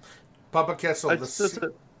 Okay. Papa Kessel, the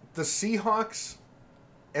Seahawks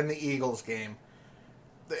and the Eagles game.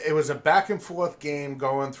 It was a back and forth game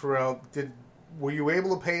going throughout. Were you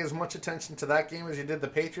able to pay as much attention to that game as you did the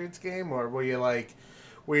Patriots game, or were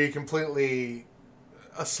you completely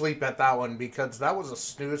asleep at that one because that was a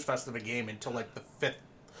snooze fest of a game until like the fifth,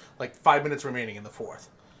 like 5 minutes remaining in the fourth?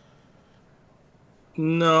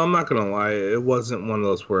 No, I'm not gonna lie. It wasn't one of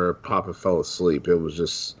those where Papa fell asleep. It was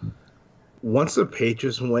just once the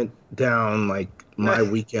Patriots went down, like my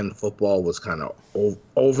weekend football was kind of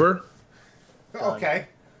over. Okay.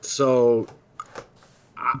 So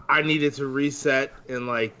I needed to reset, and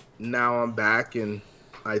like now I'm back, and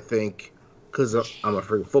I think because I'm a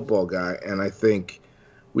freaking football guy, and I think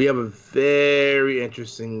we have a very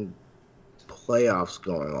interesting playoffs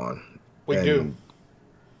going on. We do.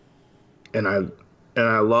 And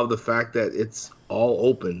I love the fact that it's all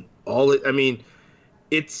open.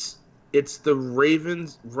 It's the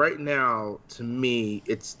Ravens right now. To me,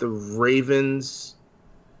 it's the Ravens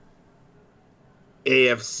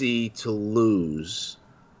AFC to lose,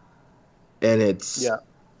 and it's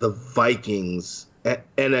the Vikings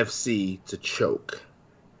NFC to choke.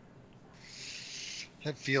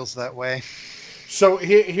 It feels that way. So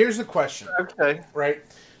here's the question. Okay. Right?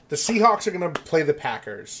 The Seahawks are going to play the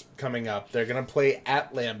Packers coming up. They're going to play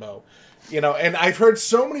at Lambeau. And I've heard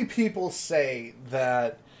so many people say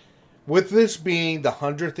that with this being the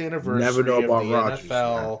 100th anniversary of the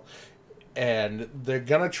NFL, and they're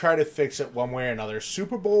going to try to fix it one way or another.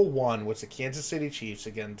 Super Bowl I was the Kansas City Chiefs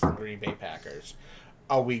against the Green Bay Packers.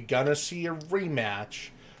 Are we going to see a rematch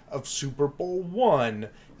of Super Bowl I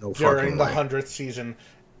during the 100th season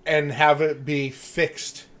and have it be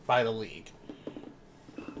fixed by the league?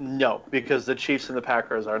 No, because the Chiefs and the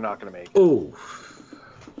Packers are not going to make it. Ooh.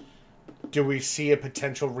 Do we see a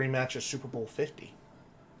potential rematch of Super Bowl 50?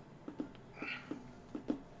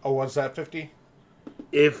 Oh, was that 50?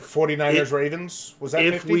 If 49ers Ravens, was that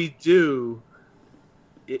 50? If we do,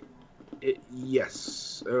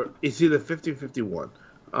 yes. It's either 50 or 51.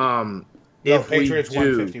 If Patriots we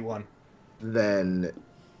do, won 51. Then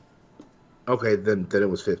then it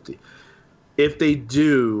was 50. If they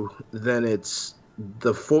do, then it's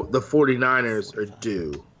the 49ers are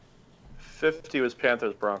due. 50 was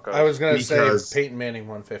Panthers Broncos. I was going to say Peyton Manning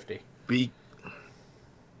won 50.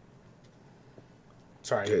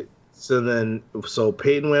 Sorry. Okay. So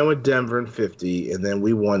Peyton went with Denver in 50, and then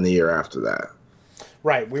we won the year after that.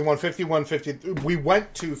 Right. We won 51-50. We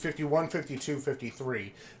went to 51, 52,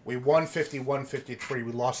 53. We won 51, 53.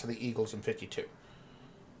 We lost to the Eagles in 52.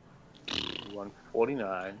 We won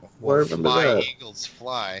 49. Well, fly, Eagles,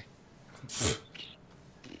 fly.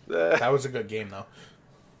 That was a good game, though.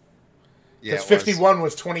 Yeah, because 51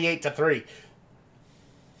 was 28-3.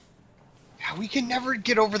 We can never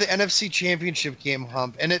get over the NFC Championship game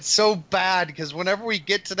hump, and it's so bad because whenever we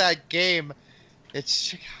get to that game, it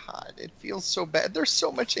feels so bad. There's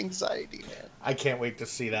so much anxiety, man. I can't wait to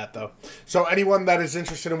see that, though. So anyone that is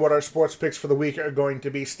interested in what our sports picks for the week are going to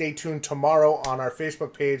be, stay tuned tomorrow on our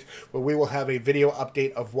Facebook page where we will have a video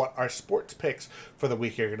update of what our sports picks for the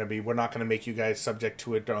week are going to be. We're not going to make you guys subject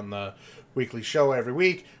to it on the weekly show every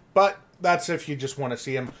week, but that's if you just want to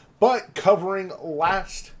see them. But covering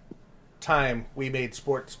last time we made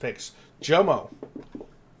sports picks, Jomo,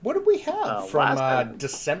 what did we have from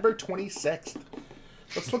December 26th?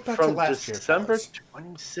 Let's look back to last year. December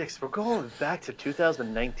 26th. We're going back to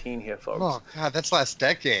 2019 here, folks. Oh, God, that's last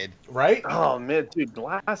decade. Right? Oh, man, dude,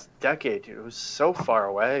 last decade, dude. It was so far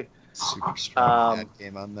away. Super strong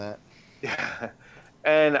game on that. Yeah.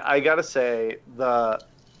 And I got to say, the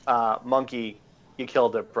Monkey, you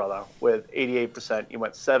killed it, brother, with 88%. You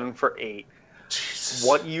went 7 for 8. Jesus.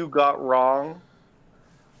 What you got wrong,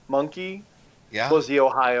 Monkey, was the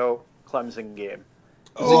Ohio Clemson game.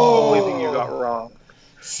 The only thing you got wrong.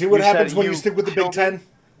 See what You happens said when you you stick with the Big killed Ten?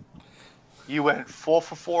 You went 4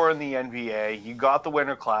 for 4 in the NBA. You got the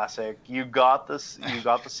Winter Classic. You got this. You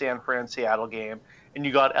got the San Fran Seattle game, and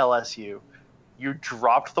you got LSU. You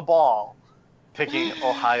dropped the ball, picking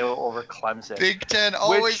Ohio over Clemson. Big Ten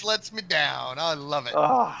always lets me down. I love it.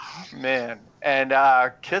 Oh man! And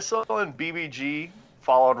Kissel and BBG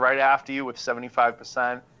followed right after you with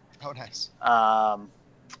 75%. Oh, nice. I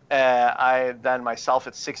then myself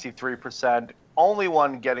at 63%. Only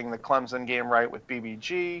one getting the Clemson game right with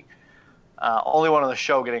BBG. Only one on the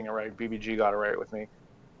show getting it right. BBG got it right with me.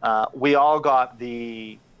 We all got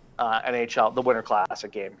the NHL, the Winter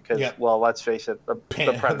Classic game because, well, let's face it, the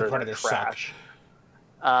Predators are trash.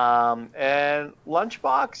 And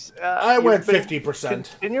Lunchbox, I went 50%.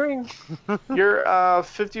 Continuing, you're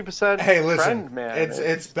 50%. Hey, listen, trend, man.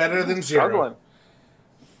 It's better than zero. Struggling.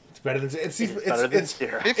 It's better than it's better than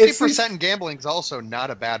zero. 50% in gambling is also not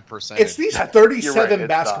a bad percentage. It's these 37 right,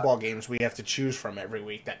 basketball games we have to choose from every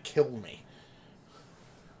week that kill me.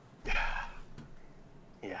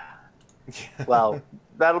 Yeah. Well,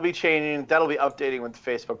 that'll be changing. That'll be updating with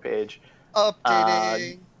the Facebook page.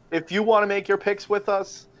 Updating. If you want to make your picks with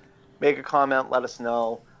us, make a comment. Let us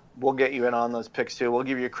know. We'll get you in on those picks too. We'll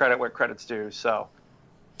give you credit where credit's due. So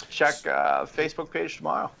check Facebook page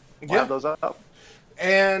tomorrow. We'll have those up.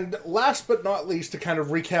 And last but not least, to kind of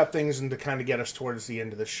recap things and to kind of get us towards the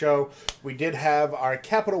end of the show, we did have our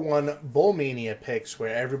Capital One Bowl Mania picks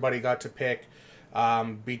where everybody got to pick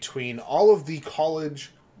between all of the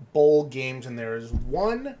college bowl games, and there is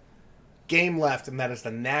one game left, and that is the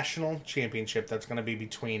national championship that's going to be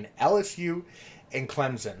between LSU and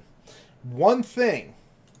Clemson. One thing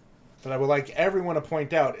that I would like everyone to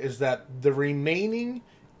point out is that the remaining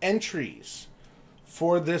entries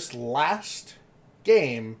for this last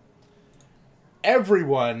game,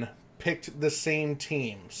 everyone picked the same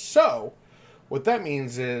team. So, what that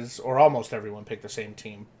means is, or almost everyone picked the same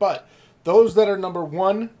team, but those that are number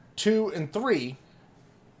 1, 2, and 3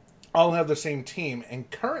 all have the same team. And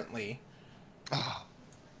currently,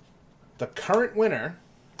 the current winner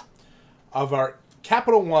of our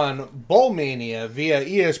Capital One Bowl Mania via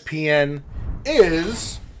ESPN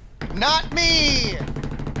is... Not me!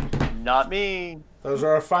 Not me. Those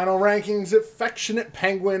are our final rankings. Affectionate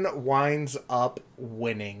Penguin winds up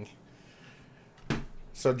winning.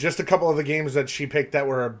 So just a couple of the games that she picked that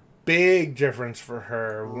were a big difference for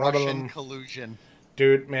her. Russian collusion.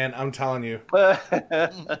 Dude, man, I'm telling you.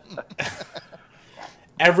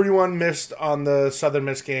 Everyone missed on the Southern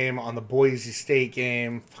Miss game, on the Boise State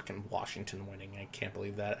game. Fucking Washington winning. I can't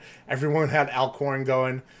believe that. Everyone had Alcorn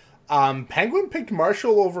going. Penguin picked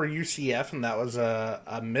Marshall over UCF, and that was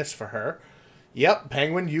a miss for her. Yep,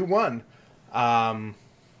 Penguin, you won. Notre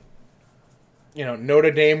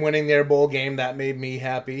Dame winning their bowl game, that made me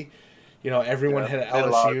happy. Everyone had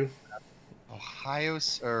LSU. Ohio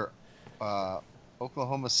or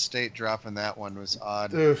Oklahoma State dropping that one was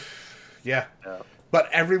odd. Yeah. But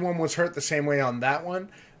everyone was hurt the same way on that one.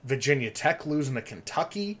 Virginia Tech losing to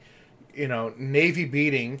Kentucky. Navy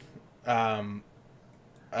beating Kansas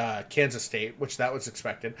State, which that was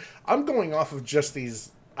expected. I'm going off of just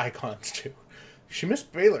these icons, too. She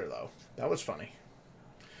missed Baylor, though. That was funny.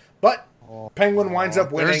 But Penguin winds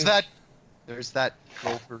up winning. There's that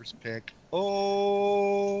Gophers pick.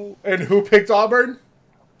 Oh. And who picked Auburn?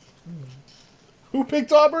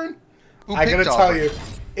 I gotta tell you,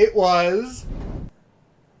 it was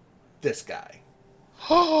this guy.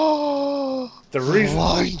 The reason,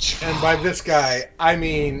 and by this guy, I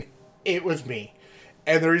mean it was me.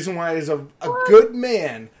 And the reason why is a good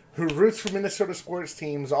man who roots for Minnesota sports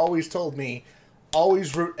teams always told me,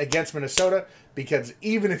 always root against Minnesota, because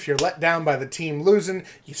even if you're let down by the team losing,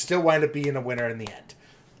 you still wind up being a winner in the end.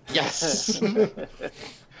 Yes.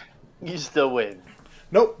 You still win.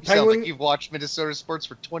 Nope. You sound like you've watched Minnesota sports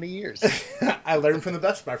for 20 years. I learned from the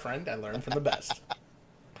best, my friend. I learned from the best.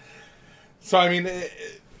 So, I mean,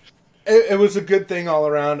 it was a good thing all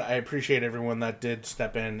around. I appreciate everyone that did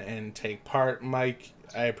step in and take part. Mike,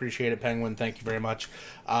 I appreciate it. Penguin, thank you very much.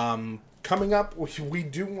 Coming up, we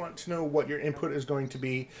do want to know what your input is going to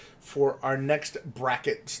be for our next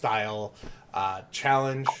bracket-style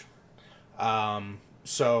challenge.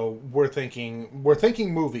 So we're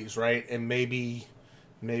thinking movies, right? And maybe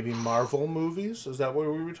Marvel movies. Is that what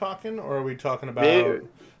we were talking, or are we talking about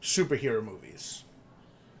superhero movies?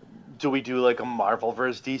 Do we do like a Marvel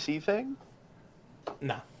versus DC thing?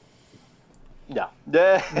 No. No.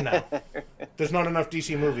 No. There's not enough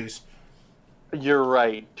DC movies. You're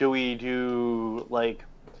right. Do we do like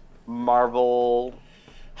Marvel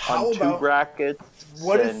on two brackets?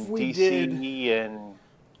 What if we did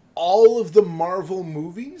all of the Marvel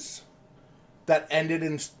movies that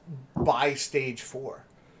ended by stage 4.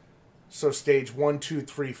 So stage 1, 2,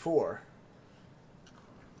 3, 4.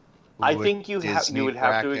 I think you would have to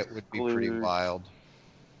bracket would be pretty exclude wild.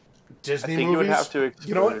 Disney I think movies. you would have to exclude.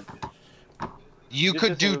 You know what? You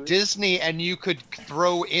could Disney do movies. Disney, and you could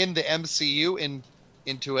throw in the MCU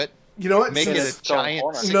into it. You know what? Make it Since- a giant.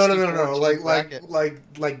 No, no. 64 bracket.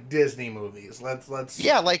 Like Disney movies. Let's.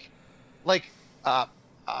 Yeah, like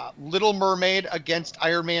Little Mermaid against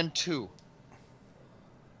Iron Man 2.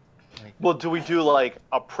 Well, do we do like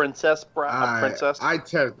a princess? I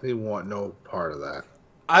technically want no part of that.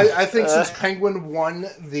 I think since Penguin won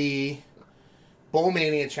the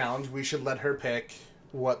Bowlmania challenge, we should let her pick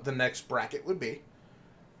what the next bracket would be.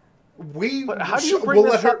 But how do you bring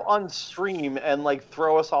this up on stream and like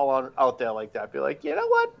throw us all out there like that? Be like, you know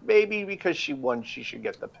what? Maybe because she won, she should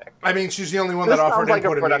get the pick. I mean, she's the only one This that offered sounds like a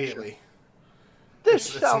input production. immediately. This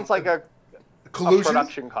sounds like a collusion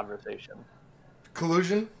production conversation.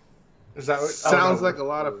 Collusion? Is that what? Sounds like a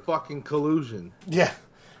lot of fucking collusion. Yeah.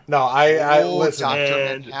 No, I Oh, listen. Dr.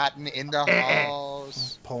 and- Manhattan in the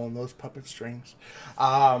house. Pulling those puppet strings.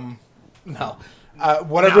 No.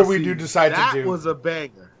 Whatever Now, we see, do decide to do. That was a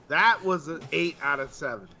banger. That was an 8 out of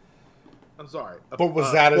 7. I'm sorry. But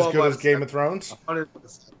was that as 12 good out as of Game 7. of Thrones?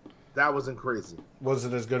 100%. That wasn't crazy. Was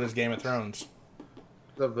it as good as Game of Thrones?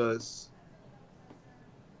 Of us.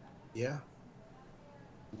 Yeah.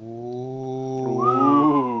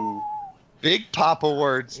 Ooh. Big Papa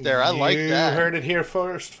words there. I like that. You heard it here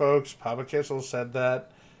first, folks. Papa Kissel said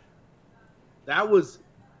that. That was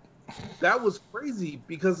crazy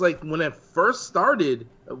because like when it first started,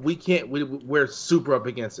 we're super up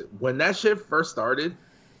against it. When that shit first started,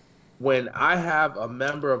 when I have a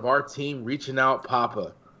member of our team reaching out,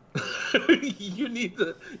 Papa, you need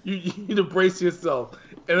to brace yourself.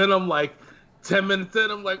 And then I'm like, 10 minutes in,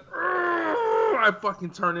 I'm like, "Argh!" I fucking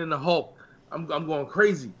turn into Hulk. I'm going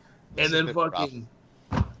crazy. And then fucking,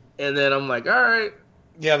 and then I'm like, all right.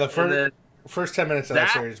 Yeah, the first 10 minutes of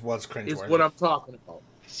that series was cringeworthy. Is what I'm talking about.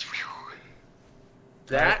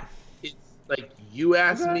 That is like you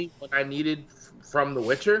asked me what I needed from The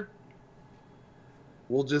Witcher.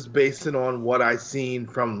 We'll just base it on what I seen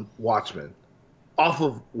from Watchmen, off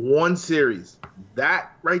of one series.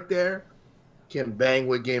 That right there can bang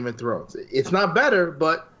with Game of Thrones. It's not better,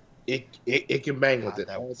 but it can bang with it.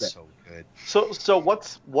 That was so good. So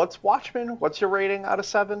what's Watchmen? What's your rating out of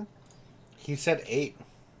 7? He said 8.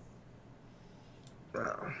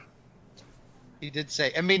 He did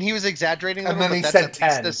say. I mean, he was exaggerating a And little, then but he that's said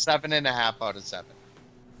at least 10. a 7.5 out of 7.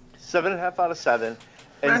 7.5 out of 7.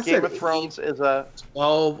 And I Game said of Thrones is a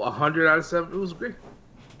 12, 100 out of 7. It was great.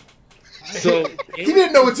 So He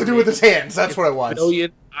didn't know what to do with his hands. That's what it was. 1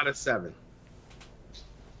 billion out of 7.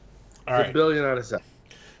 All right. 1 billion out of 7.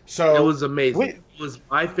 So it was amazing. It was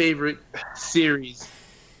my favorite series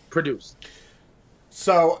produced.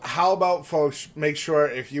 So how about, folks, make sure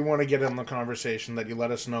if you want to get in the conversation that you let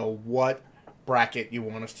us know what bracket you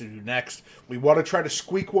want us to do next. We want to try to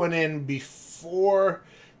squeak one in before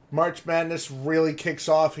March Madness really kicks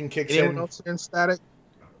off and kicks Anyone in. else in static?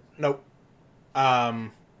 Nope.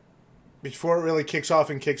 Before it really kicks off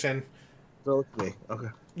and kicks in. So it's me. Okay.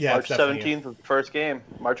 Yeah, March it's definitely 17th is the first game.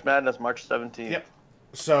 March Madness, March 17th. Yep.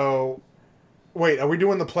 So, wait, are we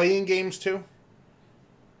doing the playing games too?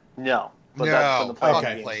 No. But that's when the playing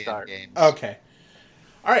Okay. games start. Okay.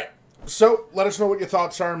 All right. So let us know what your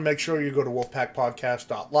thoughts are. Make sure you go to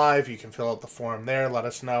wolfpackpodcast.live. You can fill out the form there. Let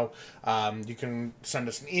us know. You can send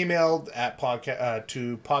us an email at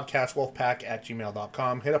to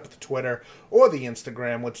podcastwolfpack@gmail.com. Hit up the Twitter or the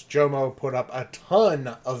Instagram, which Jomo put up a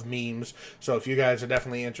ton of memes. So if you guys are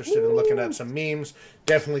definitely interested in looking at some memes,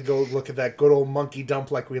 definitely go look at that good old monkey dump,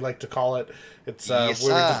 like we like to call it. It's Yes,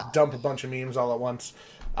 where we sir. just dump a bunch of memes all at once.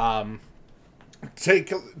 Pay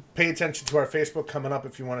attention to our Facebook coming up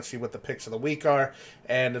if you want to see what the picks of the week are.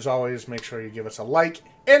 And as always, make sure you give us a like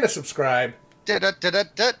and a subscribe.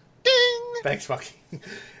 Da-da-da-da-da, ding! Thanks, Fucky.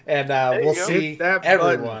 And you we'll go. see Hit that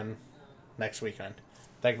everyone button. next weekend.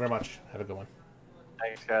 Thank you very much. Have a good one.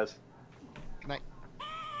 Thanks, guys.